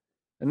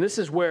 And this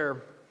is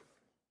where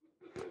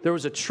there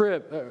was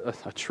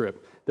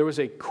there was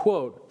a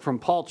quote from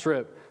Paul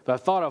Tripp that I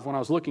thought of when I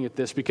was looking at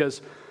this,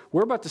 because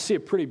we're about to see a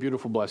pretty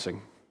beautiful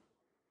blessing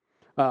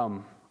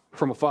from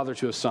a father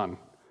to a son.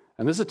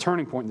 And this is a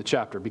turning point in the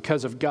chapter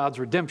because of God's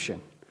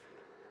redemption.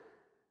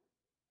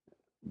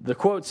 The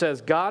quote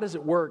says, God is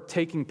at work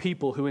taking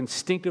people who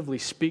instinctively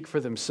speak for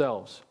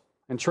themselves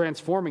and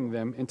transforming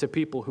them into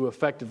people who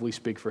effectively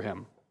speak for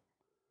him.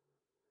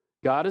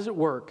 God is at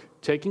work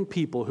taking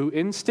people who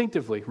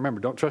instinctively, remember,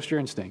 don't trust your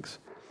instincts,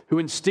 who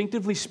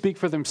instinctively speak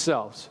for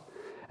themselves.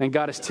 And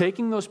God is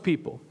taking those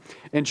people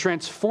and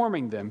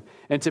transforming them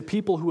into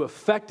people who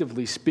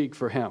effectively speak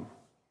for him.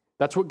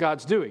 That's what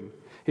God's doing.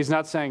 He's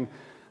not saying,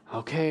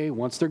 okay,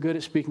 once they're good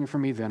at speaking for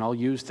me, then I'll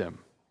use them.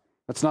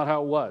 That's not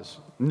how it was.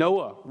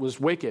 Noah was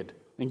wicked,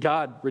 and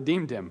God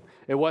redeemed him.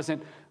 It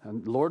wasn't,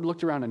 the Lord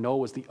looked around, and Noah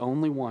was the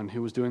only one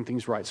who was doing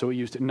things right, so he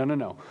used it.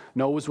 No.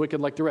 Noah was wicked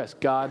like the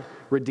rest. God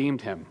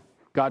redeemed him.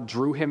 God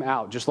drew him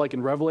out. Just like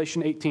in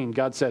Revelation 18,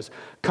 God says,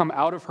 come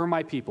out of her,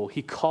 my people.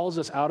 He calls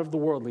us out of the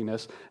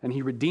worldliness, and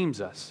he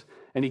redeems us.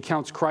 And he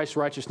counts Christ's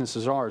righteousness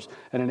as ours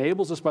and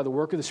enables us by the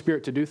work of the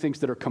Spirit to do things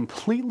that are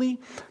completely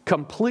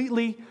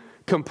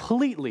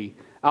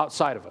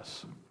outside of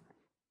us.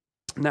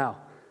 Now,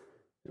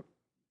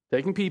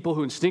 taking people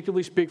who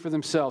instinctively speak for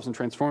themselves and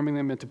transforming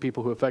them into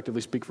people who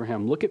effectively speak for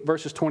him. Look at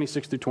verses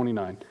 26 through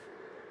 29.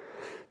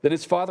 Then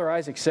his father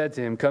Isaac said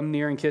to him, come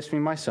near and kiss me,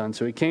 my son.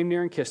 So he came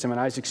near and kissed him, and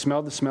Isaac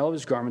smelled the smell of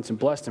his garments and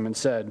blessed him and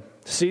said,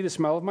 see, the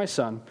smell of my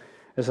son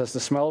is as the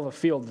smell of a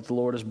field that the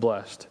Lord has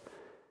blessed.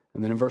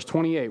 And then in verse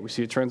 28, we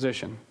see a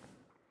transition.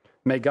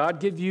 May God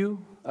give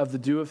you of the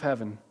dew of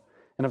heaven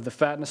and of the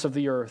fatness of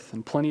the earth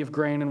and plenty of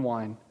grain and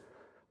wine.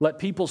 Let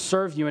people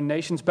serve you and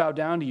nations bow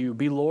down to you.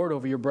 Be Lord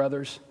over your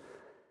brothers.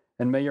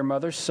 And may your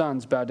mother's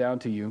sons bow down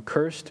to you.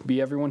 Cursed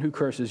be everyone who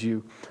curses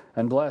you,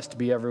 and blessed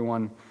be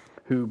everyone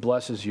who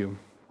blesses you.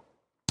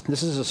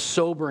 This is a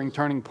sobering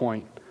turning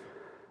point.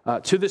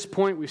 To this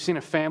point, we've seen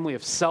a family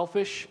of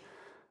selfish,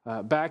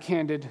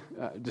 backhanded,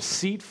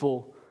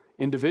 deceitful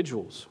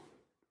individuals.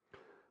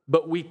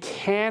 But we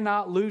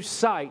cannot lose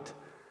sight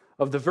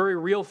of the very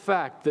real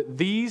fact that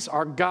these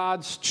are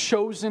God's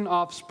chosen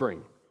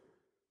offspring.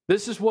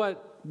 This is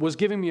what was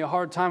giving me a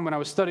hard time when I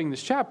was studying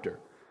this chapter.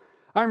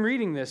 I'm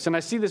reading this and I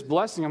see this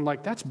blessing. I'm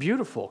like, that's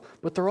beautiful,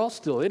 but they're all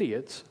still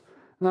idiots.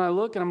 And then I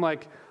look and I'm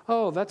like,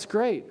 oh, that's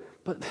great.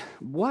 But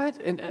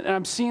what? And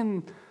I'm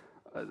seeing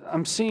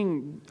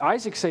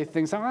Isaac say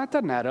things. That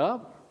doesn't add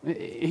up.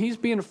 He's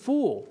being a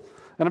fool.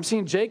 And I'm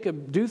seeing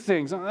Jacob do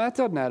things. That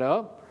doesn't add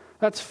up.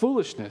 That's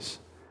foolishness.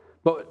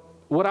 But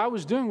what I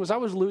was doing was I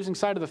was losing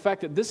sight of the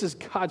fact that this is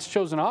God's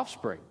chosen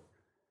offspring.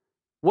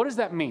 What does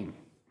that mean?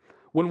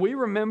 When we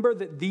remember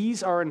that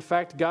these are in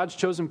fact God's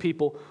chosen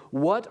people,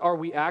 what are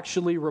we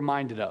actually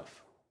reminded of?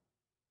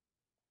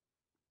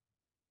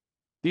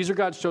 These are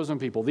God's chosen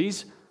people.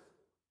 These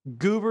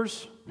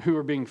goobers who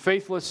are being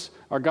faithless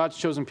are God's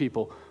chosen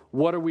people.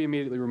 What are we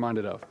immediately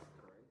reminded of?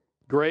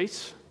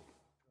 Grace,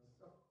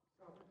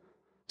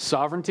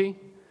 sovereignty,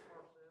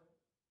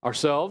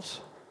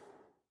 ourselves.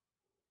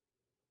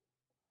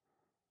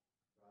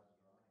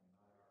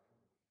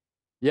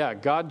 Yeah,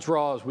 God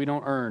draws, we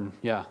don't earn.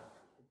 Yeah.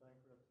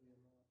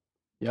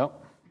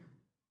 Yep.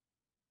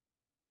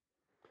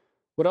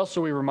 What else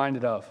are we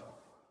reminded of?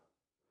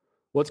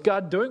 What's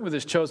God doing with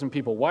his chosen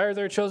people? Why are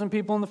there chosen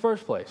people in the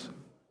first place?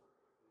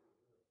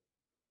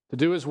 To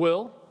do his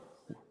will?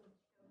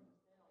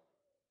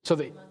 So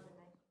that...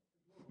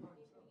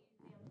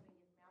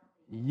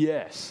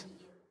 Yes.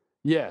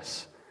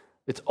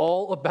 It's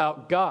all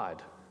about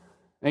God.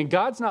 And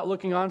God's not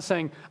looking on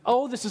saying,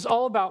 oh, this is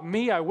all about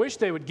me. I wish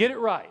they would get it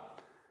right.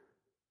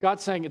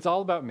 God's saying, it's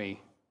all about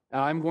me. And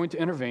I'm going to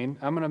intervene.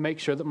 I'm going to make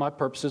sure that my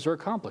purposes are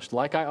accomplished,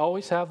 like I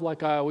always have,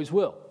 like I always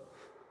will.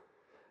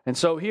 And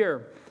so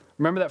here,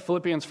 remember that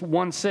Philippians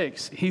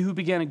 1:6, he who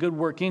began a good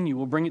work in you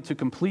will bring it to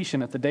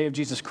completion at the day of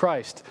Jesus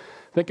Christ.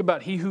 Think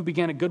about he who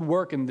began a good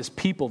work in this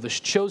people, this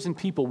chosen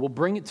people, will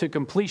bring it to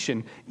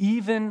completion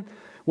even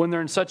when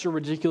they're in such a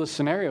ridiculous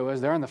scenario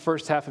as they're in the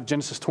first half of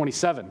Genesis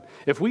 27.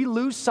 If we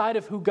lose sight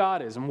of who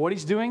God is and what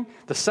he's doing,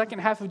 the second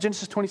half of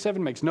Genesis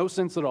 27 makes no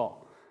sense at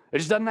all. It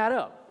just doesn't add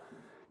up.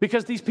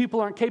 Because these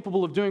people aren't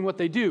capable of doing what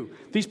they do.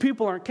 These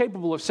people aren't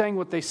capable of saying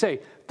what they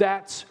say.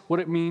 That's what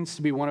it means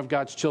to be one of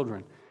God's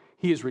children.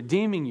 He is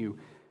redeeming you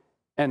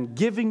and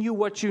giving you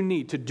what you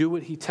need to do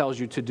what he tells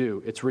you to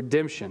do. It's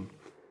redemption.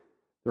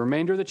 The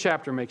remainder of the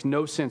chapter makes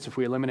no sense if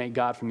we eliminate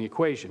God from the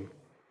equation.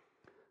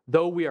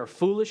 Though we are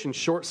foolish and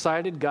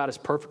short-sighted, God is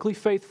perfectly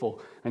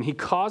faithful, and he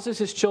causes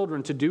his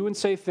children to do and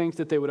say things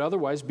that they would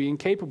otherwise be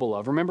incapable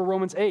of. Remember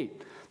Romans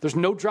 8. There's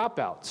no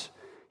dropouts.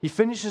 He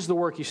finishes the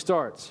work he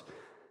starts.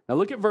 Now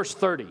look at verse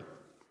 30.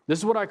 This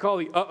is what I call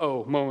the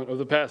uh-oh moment of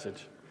the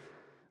passage.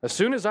 As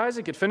soon as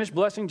Isaac had finished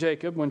blessing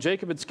Jacob, when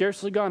Jacob had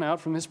scarcely gone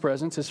out from his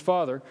presence, his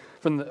father,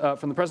 from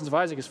the presence of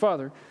Isaac, his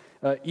father,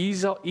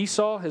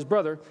 Esau, his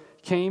brother,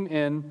 came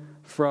in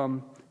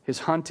from his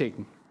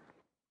hunting.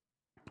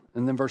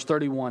 And then verse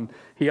 31,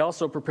 he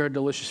also prepared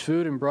delicious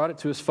food and brought it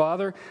to his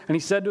father. And he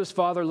said to his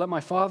father, let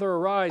my father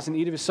arise and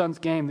eat of his son's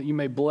game, that you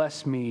may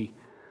bless me.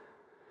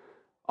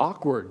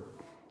 Awkward.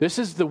 This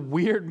is the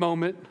weird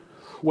moment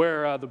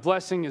where the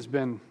blessing has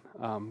been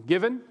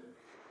given.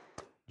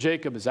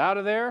 Jacob is out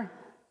of there.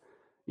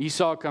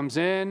 Esau comes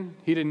in.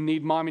 He didn't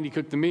need mommy to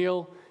cook the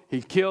meal.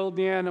 He killed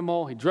the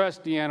animal. He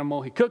dressed the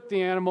animal. He cooked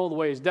the animal the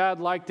way his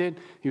dad liked it.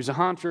 He was a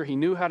hunter. He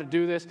knew how to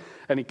do this.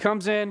 And he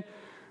comes in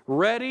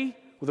ready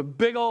with a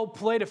big old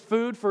plate of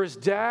food for his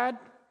dad.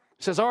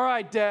 He says, all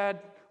right, Dad,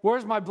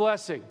 where's my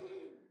blessing?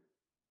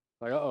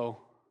 Like, uh-oh.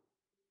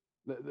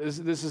 This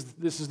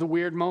is the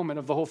weird moment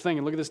of the whole thing.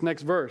 And look at this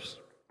next verse.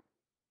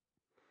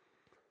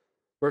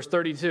 Verse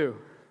 32.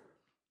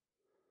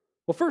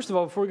 Well, first of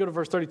all, before we go to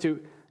verse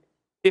 32,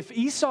 if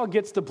Esau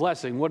gets the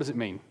blessing, what does it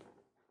mean?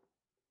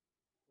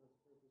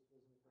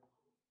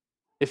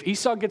 If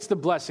Esau gets the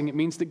blessing, it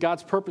means that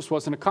God's purpose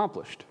wasn't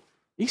accomplished.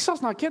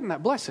 Esau's not getting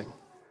that blessing.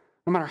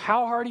 No matter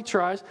how hard he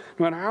tries,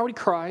 no matter how he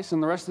cries in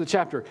the rest of the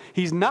chapter,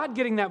 he's not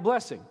getting that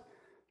blessing.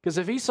 Because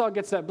if Esau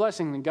gets that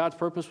blessing, then God's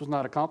purpose was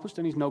not accomplished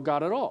and he's no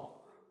God at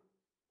all.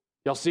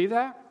 Y'all see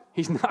that?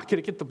 He's not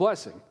going to get the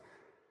blessing.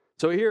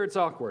 So here it's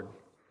awkward.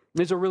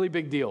 It's a really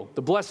big deal.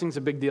 The blessing's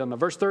a big deal. Now,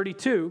 verse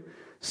 32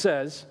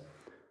 says,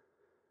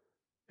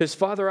 his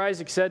father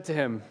Isaac said to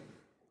him,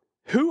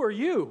 who are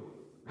you?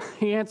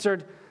 He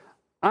answered,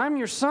 I'm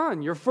your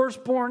son, your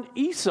firstborn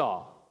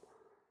Esau.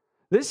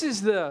 This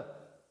is the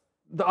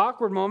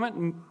awkward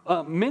moment.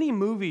 Many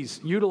movies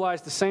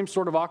utilize the same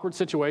sort of awkward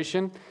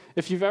situation.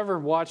 If you've ever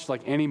watched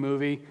like any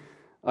movie,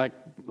 like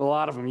a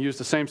lot of them use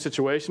the same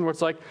situation where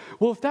it's like,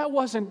 well, if that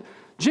wasn't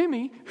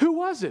Jimmy, who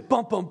was it?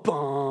 Bum, bum,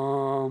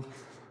 bum.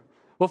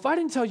 Well, if I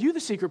didn't tell you the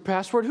secret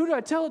password, who did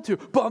I tell it to?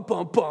 Bum,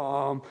 bum,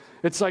 bum.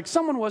 It's like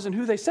someone wasn't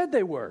who they said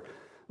they were.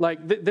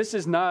 Like, this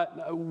is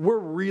not, we're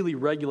really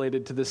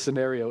regulated to this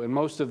scenario in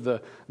most of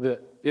the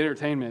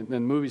entertainment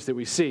and movies that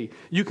we see.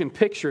 You can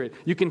picture it.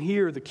 You can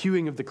hear the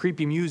cueing of the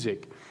creepy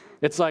music.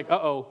 It's like,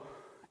 uh-oh,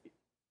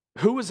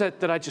 who was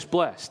that I just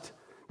blessed?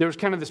 There was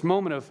kind of this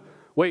moment of,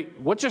 wait,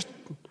 what just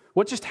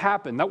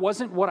happened? That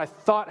wasn't what I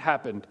thought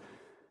happened.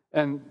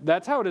 And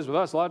that's how it is with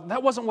us.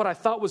 That wasn't what I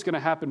thought was going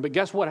to happen, but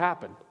guess what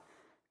happened?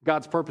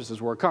 God's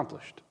purposes were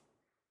accomplished.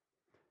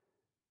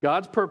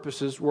 God's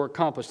purposes were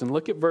accomplished. And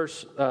look at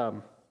verse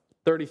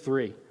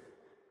 33.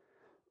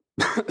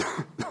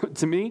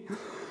 To me,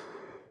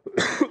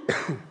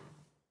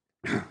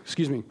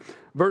 excuse me,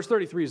 verse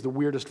 33 is the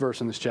weirdest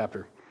verse in this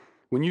chapter.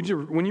 When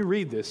you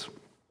read this,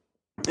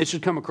 it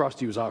should come across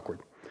to you as awkward.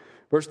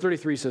 Verse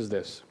 33 says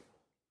this,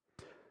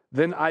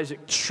 then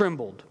Isaac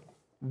trembled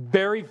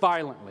very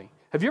violently.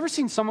 Have you ever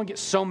seen someone get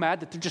so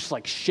mad that they're just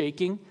like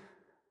shaking?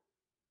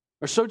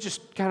 Or so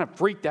just kind of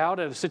freaked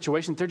out at a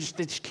situation, they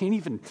just can't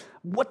even,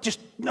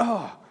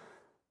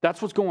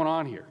 that's what's going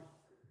on here.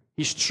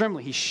 He's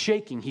trembling, he's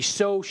shaking, he's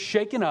so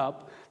shaken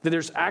up that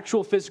there's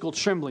actual physical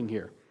trembling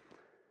here.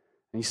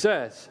 And he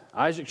says,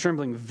 Isaac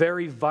trembling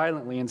very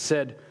violently and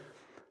said,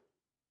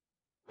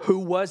 who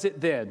was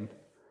it then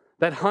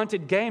that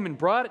hunted game and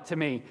brought it to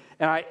me?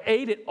 And I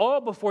ate it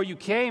all before you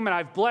came, and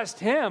I've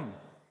blessed him.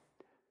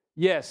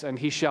 Yes, and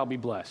he shall be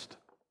blessed.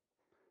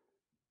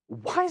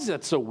 Why is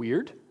that so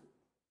weird?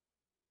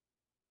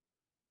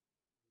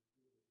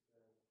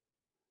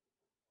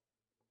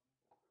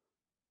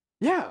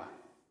 Yeah,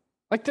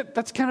 like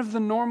that's kind of the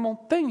normal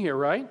thing here,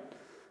 right?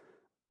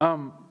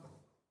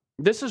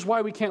 This is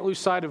why we can't lose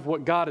sight of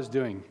what God is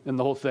doing in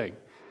the whole thing.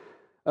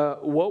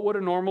 What would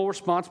a normal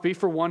response be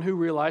for one who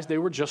realized they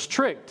were just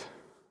tricked?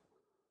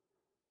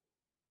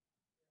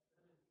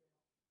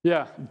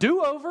 Yeah,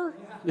 do-over?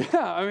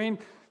 Yeah, I mean,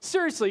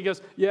 seriously, he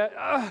goes,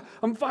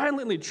 I'm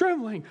violently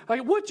trembling.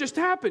 Like, what just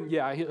happened?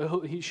 Yeah,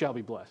 he shall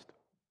be blessed.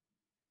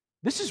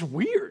 This is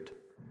weird.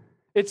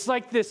 It's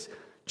like this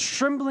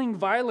trembling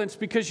violence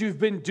because you've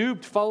been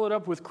duped, followed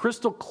up with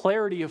crystal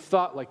clarity of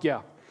thought, like,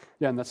 yeah,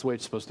 and that's the way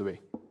it's supposed to be.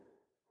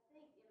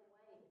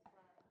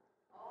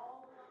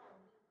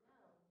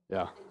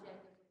 Yeah.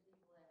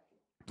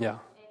 Yeah.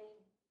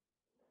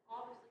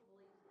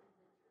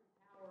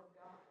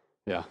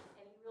 Yeah.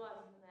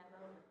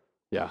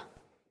 Yeah. But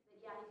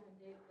yeah, he's going to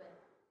do,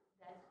 but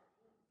that's,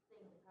 he's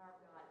seeing the power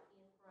of God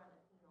in front of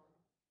him.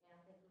 And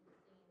I think he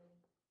was seeing, he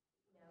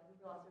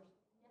realized there's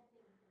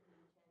nothing he can do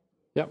to change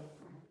it, Yep. in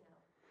that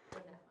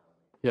moment.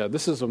 Yeah,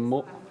 this is a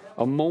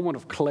moment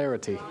of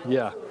clarity.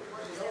 Yeah.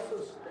 He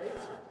also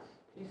states,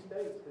 he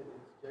states that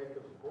it's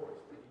Jacob's voice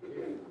that he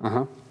hears.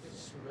 Uh-huh. It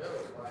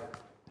smells like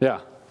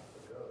Yeah.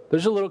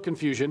 There's a little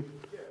confusion.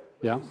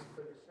 Yeah.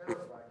 but it sounds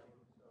like him.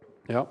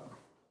 So Yep.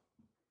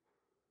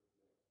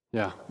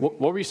 Yeah. What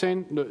were you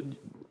saying? No,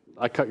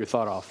 I cut your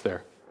thought off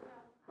there.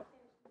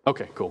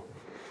 Okay, cool.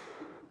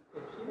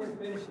 If she didn't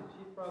finish it,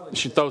 she'd probably.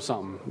 She'd throw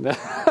something. Yeah.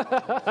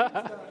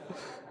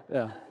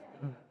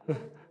 With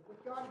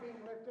God being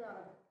left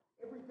out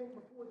of everything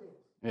before this,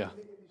 Yeah. in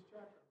this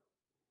chapter,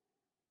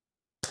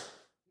 he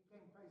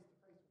came face to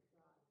face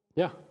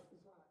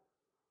with God.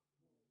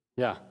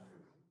 Yeah. Yeah.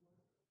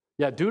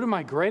 Yeah, due to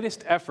my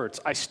greatest efforts,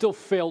 I still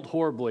failed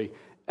horribly,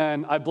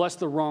 and I blessed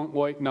the wrong,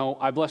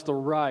 I blessed the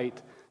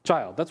right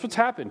child. That's what's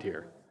happened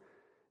here.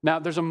 Now,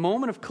 there's a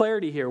moment of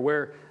clarity here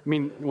where,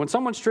 when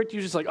someone's strict,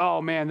 you're just like,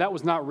 oh man, that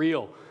was not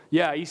real.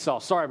 Yeah, Esau,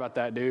 sorry about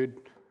that, dude.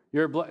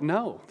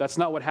 No, that's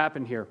not what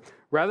happened here.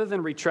 Rather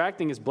than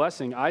retracting his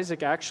blessing,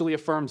 Isaac actually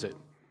affirms it.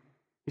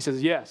 He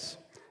says, yes,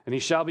 and he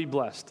shall be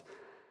blessed.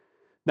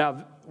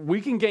 Now, we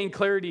can gain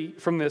clarity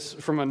from this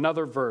from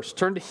another verse.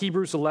 Turn to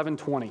Hebrews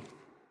 11:20.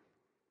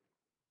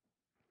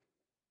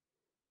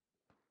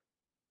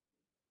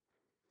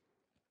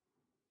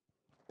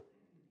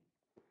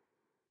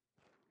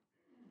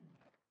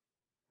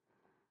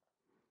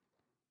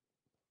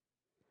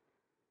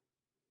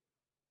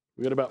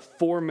 We got about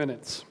 4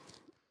 minutes.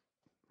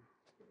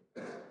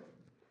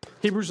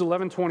 Hebrews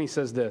 11:20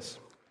 says this.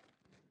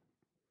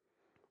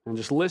 And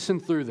just listen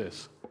through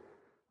this.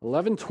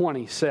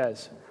 11:20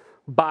 says,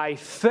 by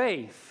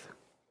faith,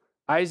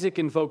 Isaac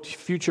invoked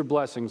future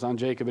blessings on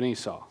Jacob and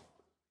Esau.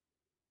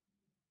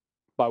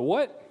 By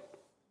what?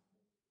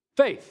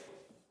 Faith.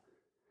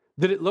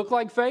 Did it look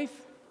like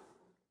faith?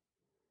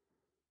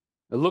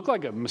 It looked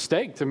like a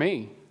mistake to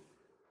me.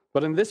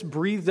 But in this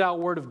breathed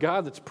out word of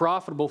God that's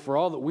profitable for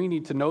all that we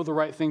need to know the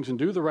right things and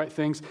do the right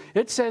things,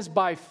 it says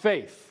by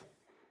faith,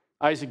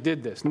 Isaac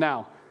did this.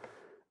 Now,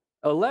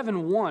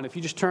 11:1, if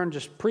you just turn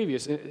just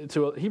previous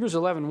to Hebrews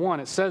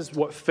 11:1, it says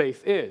what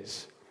faith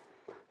is.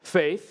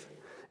 Faith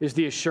is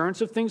the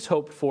assurance of things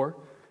hoped for,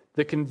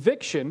 the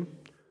conviction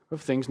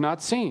of things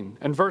not seen.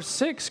 And verse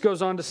 6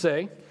 goes on to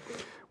say,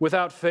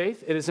 without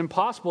faith, it is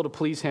impossible to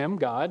please him,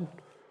 God.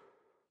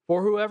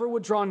 For whoever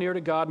would draw near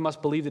to God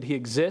must believe that he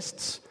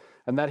exists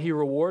and that he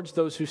rewards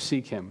those who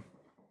seek him.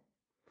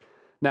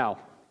 Now,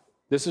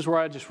 this is where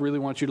I just really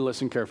want you to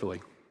listen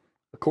carefully.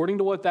 According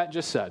to what that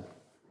just said,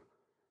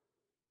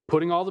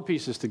 putting all the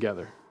pieces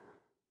together,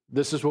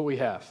 this is what we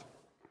have.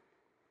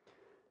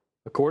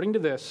 According to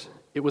this,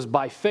 it was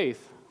by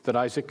faith that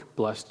Isaac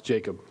blessed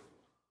Jacob.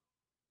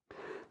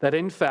 That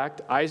in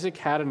fact, Isaac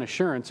had an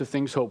assurance of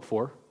things hoped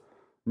for,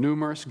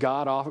 numerous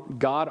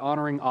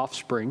God-honoring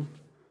offspring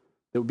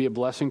that would be a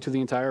blessing to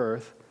the entire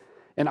earth,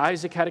 and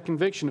Isaac had a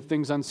conviction of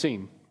things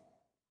unseen,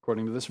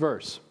 according to this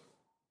verse.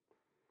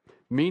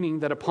 Meaning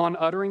that upon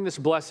uttering this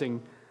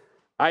blessing,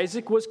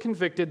 Isaac was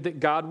convicted that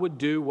God would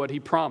do what he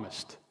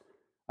promised.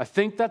 I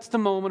think that's the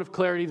moment of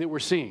clarity that we're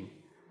seeing.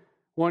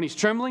 When he's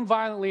trembling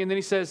violently, and then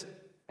he says,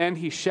 and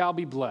he shall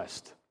be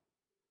blessed.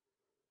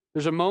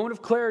 There's a moment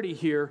of clarity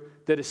here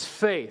that is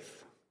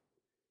faith.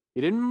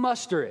 He didn't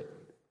muster it.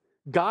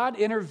 God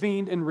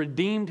intervened and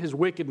redeemed his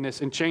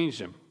wickedness and changed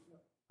him.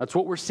 That's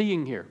what we're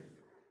seeing here.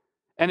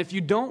 And if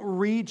you don't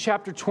read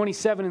chapter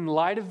 27 in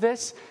light of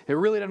this, it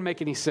really doesn't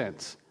make any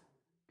sense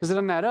because it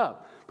doesn't add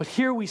up. But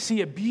here we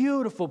see a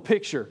beautiful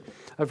picture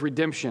of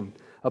redemption.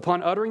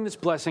 Upon uttering this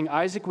blessing,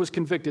 Isaac was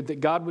convicted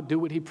that God would do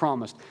what he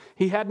promised.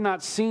 He had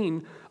not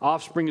seen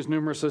offspring as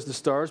numerous as the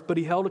stars, but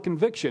he held a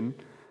conviction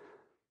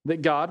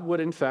that God would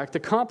in fact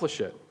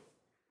accomplish it.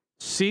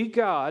 See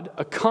God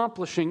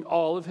accomplishing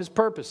all of his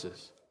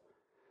purposes.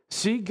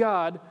 See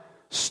God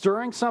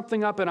stirring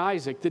something up in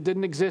Isaac that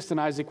didn't exist in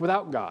Isaac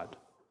without God.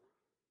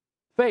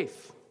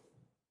 Faith.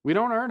 We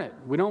don't earn it.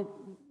 We don't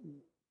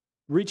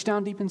reach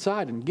down deep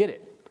inside and get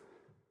it.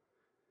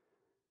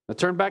 Now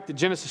turn back to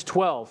Genesis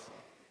 12.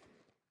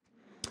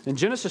 In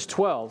Genesis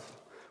 12,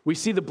 we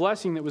see the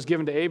blessing that was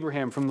given to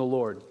Abraham from the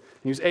Lord.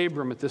 He was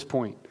Abram at this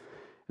point.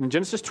 And in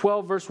Genesis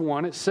 12, verse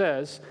 1, it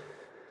says,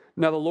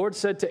 now the Lord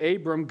said to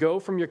Abram, go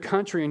from your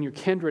country and your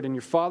kindred and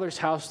your father's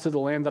house to the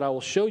land that I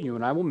will show you,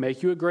 and I will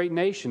make you a great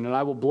nation, and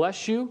I will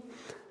bless you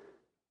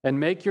and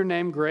make your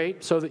name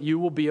great so that you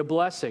will be a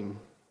blessing.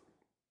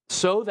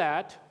 So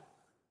that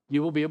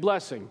you will be a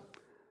blessing.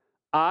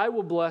 I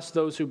will bless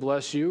those who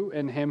bless you,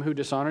 and him who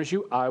dishonors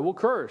you I will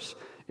curse.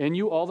 In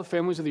you all the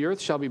families of the earth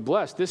shall be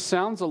blessed. This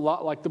sounds a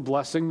lot like the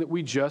blessing that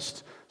we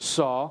just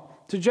saw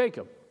to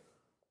Jacob.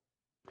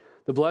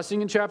 The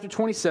blessing in chapter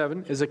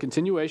 27 is a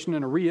continuation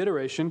and a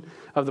reiteration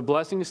of the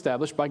blessing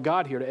established by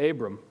God here to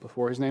Abram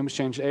before his name was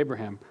changed to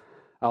Abraham.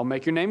 I'll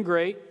make your name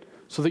great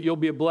so that you'll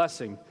be a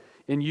blessing.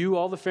 In you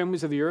all the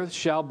families of the earth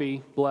shall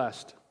be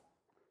blessed.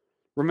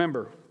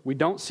 Remember, we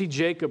don't see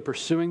Jacob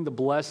pursuing the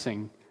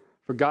blessing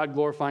for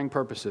God-glorifying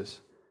purposes.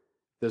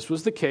 If this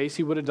was the case,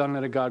 he would have done it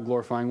in a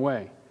God-glorifying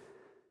way.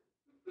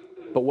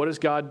 But what does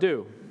God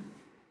do?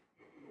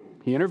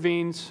 He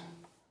intervenes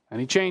and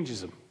he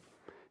changes him.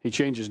 He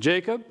changes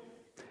Jacob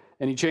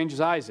and he changes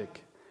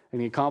Isaac. And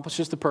he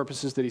accomplishes the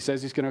purposes that he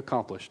says he's going to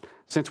accomplish.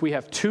 Since we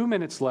have 2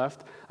 minutes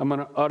left, I'm going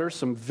to utter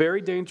some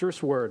very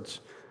dangerous words.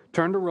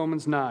 Turn to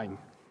Romans 9.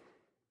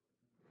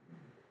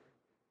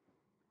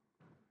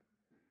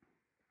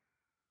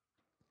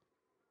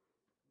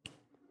 I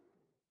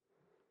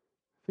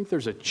think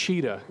there's a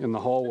cheetah in the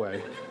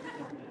hallway.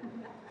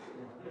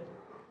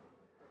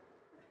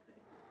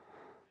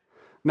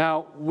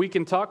 Now, we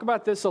can talk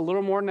about this a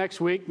little more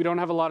next week. We don't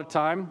have a lot of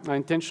time. I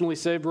intentionally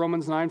saved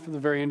Romans 9 for the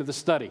very end of the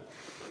study.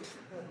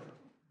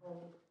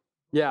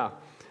 Yeah.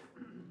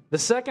 The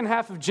second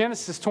half of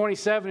Genesis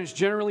 27 is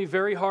generally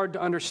very hard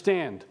to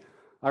understand.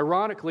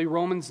 Ironically,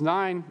 Romans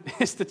 9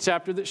 is the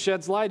chapter that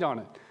sheds light on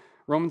it.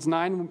 Romans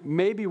 9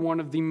 may be one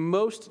of the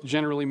most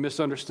generally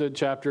misunderstood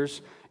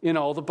chapters in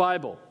all the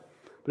Bible.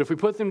 But if we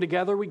put them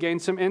together, we gain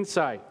some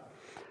insight.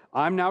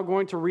 I'm now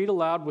going to read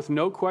aloud with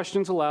no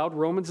questions allowed,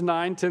 Romans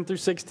 9, 10 through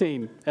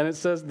 16. And it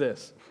says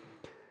this.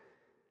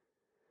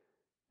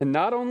 And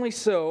not only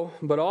so,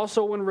 but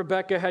also when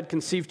Rebekah had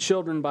conceived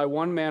children by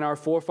one man, our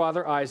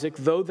forefather Isaac,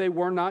 though they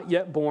were not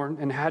yet born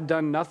and had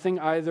done nothing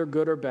either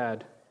good or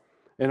bad,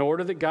 in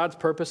order that God's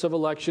purpose of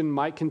election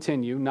might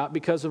continue, not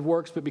because of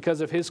works, but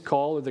because of his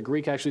call, or the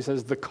Greek actually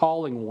says the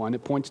calling one.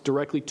 It points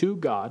directly to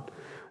God,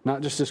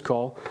 not just his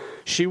call.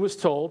 She was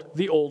told,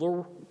 the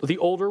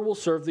older will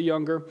serve the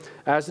younger,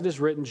 as it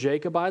is written,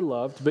 Jacob I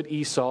loved, but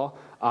Esau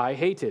I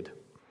hated.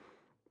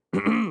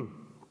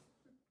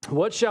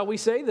 What shall we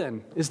say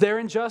then? Is there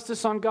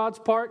injustice on God's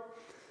part?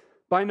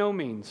 By no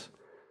means.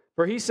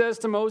 For he says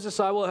to Moses,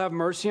 I will have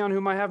mercy on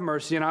whom I have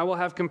mercy, and I will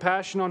have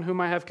compassion on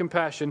whom I have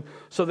compassion.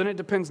 So then it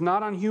depends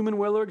not on human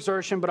will or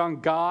exertion, but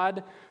on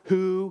God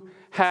who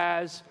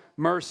has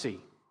mercy.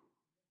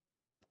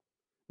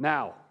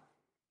 Now,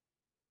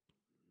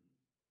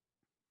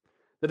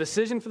 the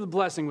decision for the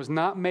blessing was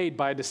not made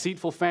by a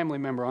deceitful family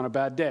member on a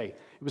bad day.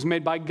 It was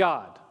made by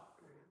God.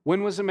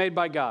 When was it made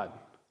by God?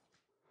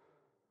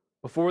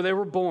 Before they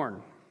were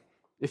born.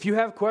 If you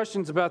have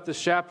questions about this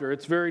chapter,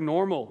 it's very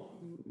normal.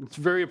 It's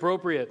very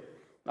appropriate.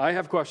 I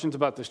have questions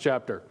about this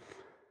chapter.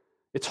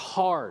 It's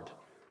hard.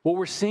 What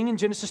we're seeing in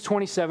Genesis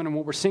 27 and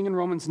what we're seeing in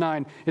Romans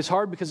 9 is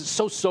hard because it's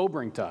so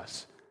sobering to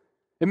us.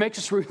 It makes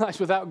us realize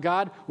without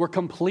God, we're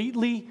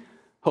completely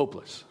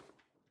hopeless.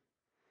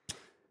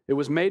 It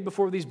was made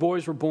before these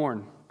boys were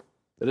born,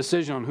 the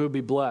decision on who would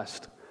be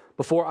blessed,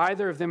 before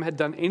either of them had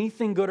done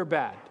anything good or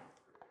bad,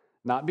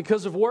 not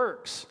because of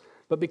works,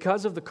 but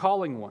because of the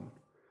calling one.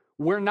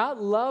 We're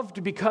not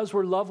loved because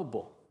we're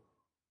lovable.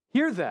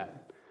 Hear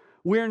that.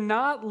 We're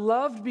not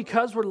loved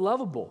because we're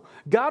lovable.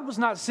 God was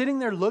not sitting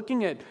there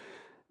looking at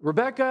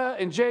Rebekah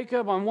and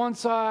Jacob on one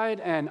side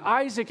and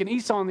Isaac and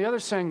Esau on the other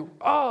saying,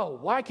 oh,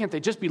 why can't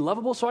they just be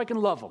lovable so I can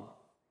love them?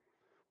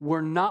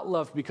 We're not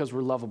loved because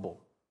we're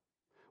lovable.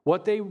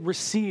 What they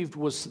received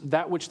was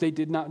that which they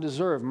did not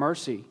deserve,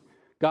 mercy.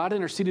 God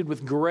interceded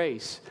with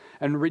grace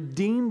and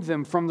redeemed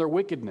them from their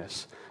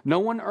wickedness. No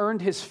one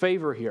earned his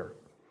favor here.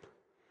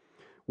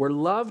 We're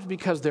loved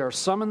because there are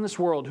some in this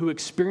world who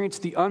experience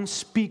the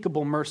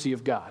unspeakable mercy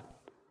of God.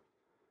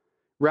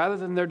 Rather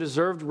than their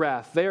deserved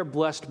wrath, they are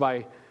blessed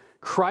by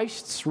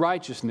Christ's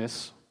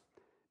righteousness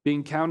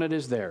being counted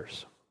as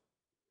theirs.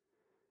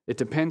 It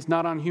depends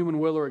not on human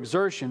will or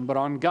exertion, but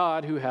on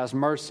God who has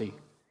mercy.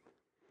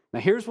 Now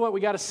here's what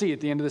we got to see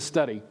at the end of this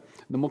study.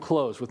 Then we'll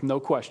close with no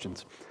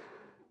questions.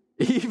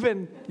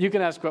 Even, you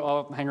can ask,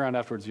 I'll hang around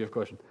afterwards if you have a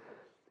question.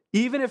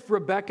 Even if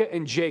Rebekah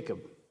and Jacob,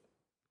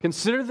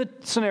 consider the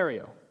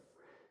scenario.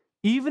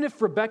 Even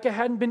if Rebekah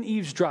hadn't been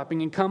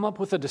eavesdropping and come up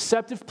with a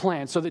deceptive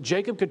plan so that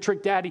Jacob could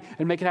trick daddy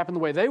and make it happen the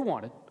way they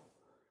wanted,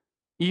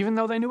 even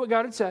though they knew what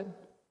God had said,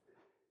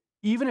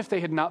 even if they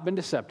had not been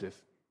deceptive,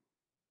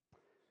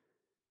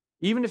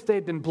 even if they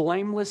had been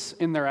blameless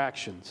in their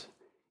actions,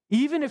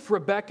 even if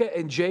Rebekah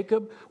and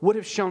Jacob would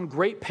have shown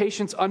great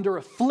patience under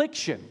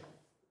affliction,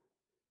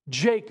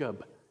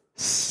 Jacob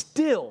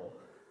still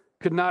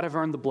could not have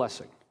earned the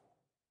blessing.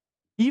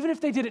 Even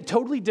if they did it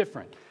totally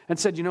different and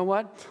said, you know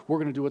what, we're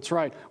going to do what's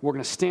right. We're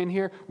going to stand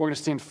here. We're going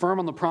to stand firm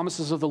on the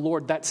promises of the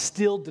Lord. That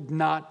still did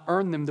not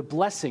earn them the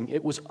blessing.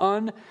 It was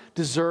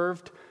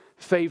undeserved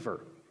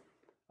favor.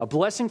 A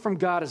blessing from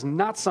God is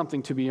not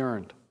something to be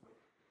earned.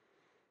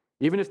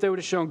 Even if they would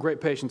have shown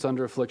great patience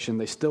under affliction,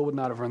 they still would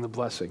not have earned the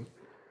blessing.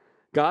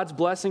 God's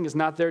blessing is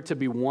not there to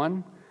be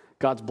won.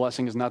 God's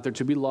blessing is not there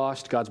to be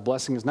lost. God's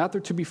blessing is not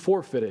there to be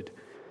forfeited.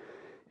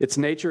 Its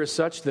nature is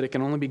such that it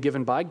can only be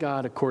given by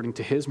God according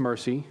to his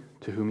mercy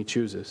to whom he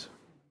chooses.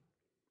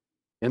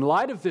 In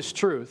light of this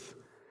truth,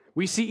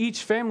 we see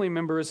each family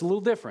member as a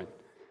little different,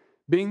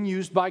 being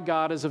used by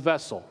God as a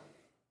vessel.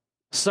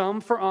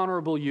 Some for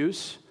honorable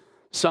use,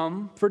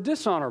 some for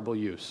dishonorable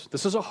use.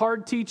 This is a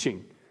hard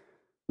teaching.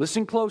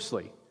 Listen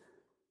closely.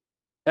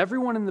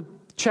 Everyone in the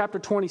chapter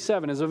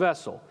 27 is a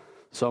vessel.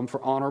 some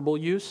for honorable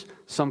use,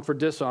 some for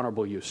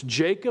dishonorable use.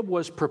 Jacob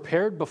was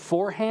prepared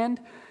beforehand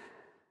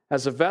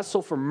as a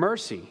vessel for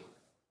mercy,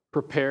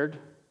 prepared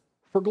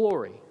for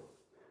glory.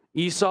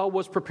 Esau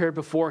was prepared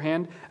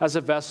beforehand as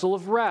a vessel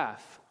of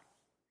wrath,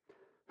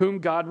 whom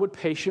God would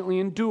patiently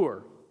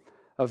endure,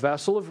 a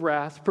vessel of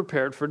wrath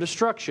prepared for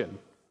destruction.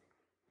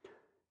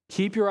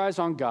 Keep your eyes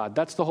on God.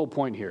 That's the whole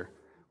point here.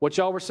 What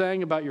y'all were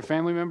saying about your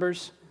family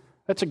members,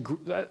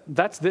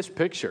 that's this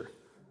picture.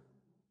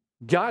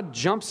 God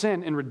jumps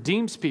in and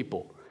redeems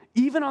people,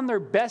 even on their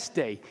best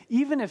day.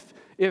 Even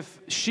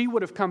if she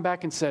would have come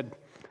back and said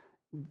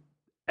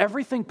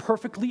everything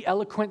perfectly,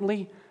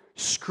 eloquently,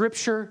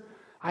 Scripture,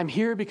 I'm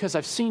here because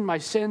I've seen my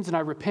sins and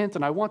I repent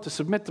and I want to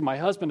submit to my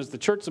husband as the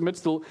church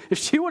submits to. If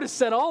she would have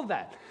said all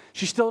that,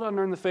 she still doesn't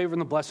earn the favor and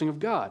the blessing of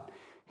God.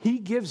 He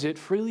gives it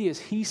freely as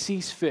he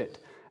sees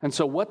fit. And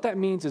so what that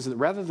means is that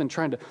rather than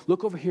trying to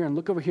look over here and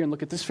look over here and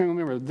look at this family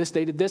member, this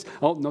day did this,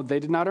 oh, no, they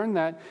did not earn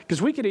that.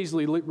 Because we could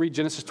easily read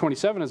Genesis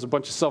 27 as a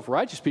bunch of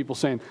self-righteous people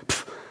saying,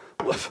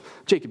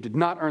 Jacob did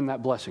not earn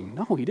that blessing.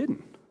 No, he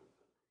didn't.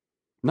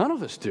 None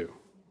of us do.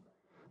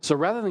 So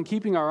rather than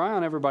keeping our eye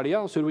on everybody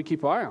else, who do we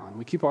keep our eye on?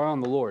 We keep our eye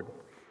on the Lord.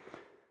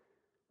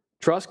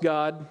 Trust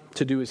God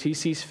to do as he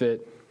sees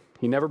fit.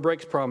 He never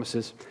breaks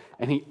promises,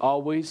 and he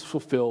always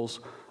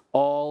fulfills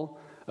all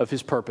of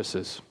his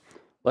purposes.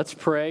 Let's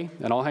pray,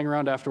 and I'll hang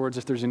around afterwards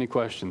if there's any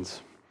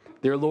questions.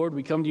 Dear Lord,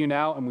 we come to you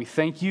now, and we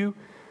thank you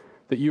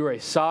that you are a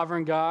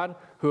sovereign God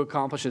who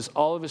accomplishes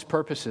all of his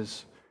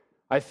purposes.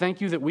 I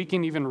thank you that we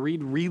can even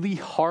read really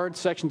hard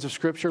sections of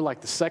Scripture like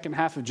the second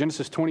half of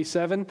Genesis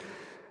 27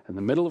 and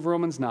the middle of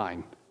Romans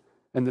 9,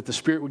 and that the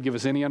Spirit would give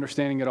us any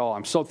understanding at all.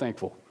 I'm so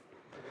thankful.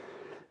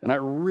 And I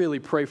really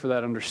pray for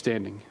that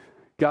understanding.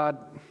 God,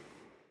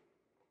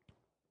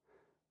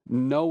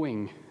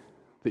 knowing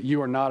that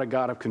you are not a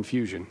God of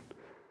confusion,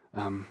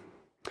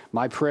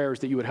 my prayer is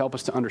that you would help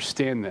us to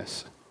understand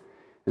this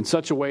in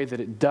such a way that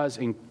it does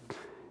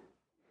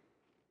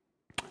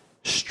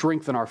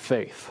strengthen our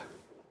faith,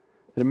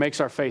 that it makes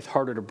our faith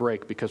harder to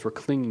break because we're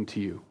clinging to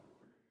you,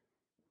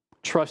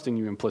 trusting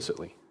you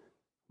implicitly.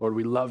 Lord,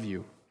 we love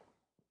you.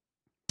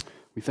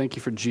 We thank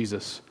you for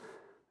Jesus,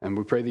 and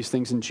we pray these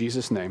things in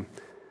Jesus' name.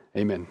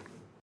 Amen.